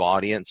live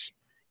audience,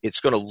 it's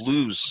going to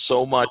lose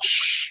so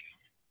much.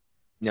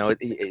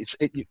 It's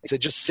to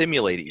just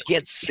simulate it. You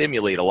can't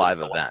simulate a live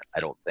event, I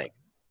don't think.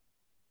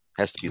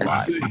 It has to be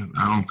live.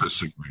 I don't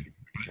disagree.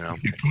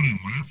 You put in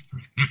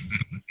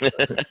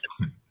laughter.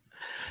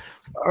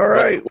 All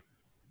right.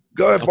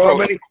 Go ahead,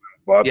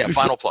 Bob.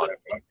 Final plug.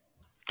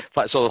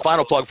 So the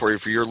final plug for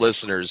your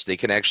listeners, they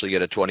can actually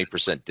get a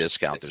 20%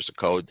 discount. There's a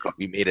code.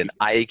 We made an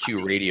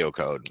IAQ radio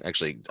code.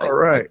 Actually, all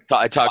right.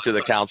 I talked to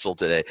the council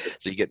today.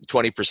 So you get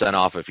 20%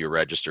 off if you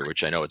register,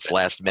 which I know it's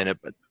last minute,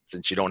 but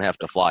since you don't have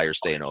to fly or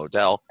stay in a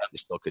hotel, you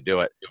still could do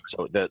it.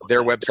 So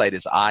their website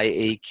is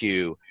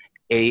IAQ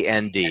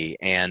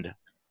and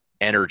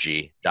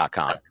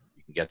energy.com.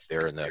 You can get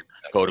there, and the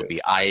code will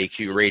be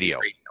IAQ radio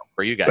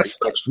for you guys.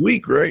 That's next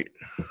week, right?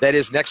 That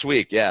is next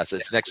week, yes.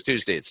 It's next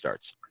Tuesday it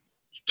starts.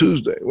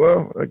 Tuesday.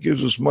 Well, that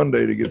gives us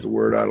Monday to get the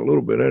word out a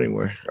little bit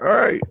anyway. All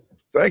right.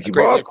 Thank you,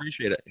 Bob. I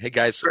appreciate it. Hey,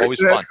 guys,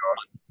 always fun.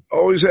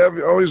 Always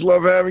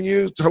love having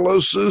you. Hello,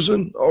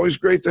 Susan. Always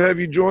great to have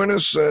you join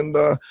us. And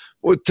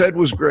Ted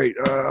was great.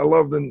 I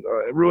loved and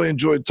really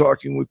enjoyed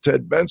talking with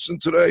Ted Benson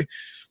today.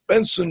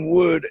 Benson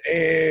Wood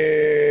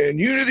and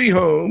Unity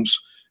Homes.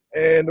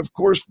 And, of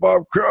course,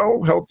 Bob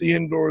Crow, Healthy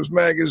Indoors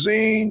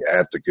Magazine,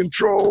 at the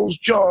controls.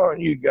 John,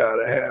 you got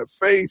to have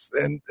faith.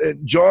 And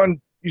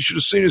John, you should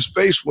have seen his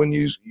face when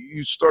you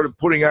started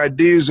putting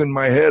ideas in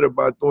my head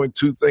about doing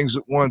 2 things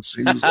at once.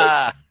 He was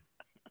like,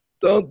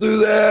 don't do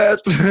that.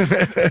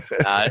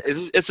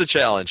 It's a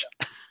challenge.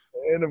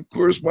 And, of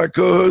course, my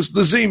co-host,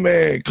 the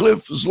Z-Man,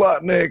 Cliff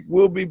Zlotnick,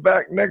 will be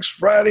back next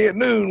Friday at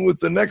noon with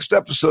the next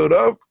episode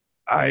of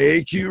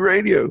IAQ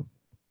Radio.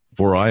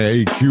 For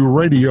IAQ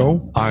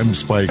Radio, I'm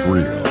Spike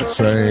Reel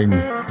saying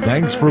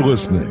thanks for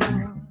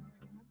listening.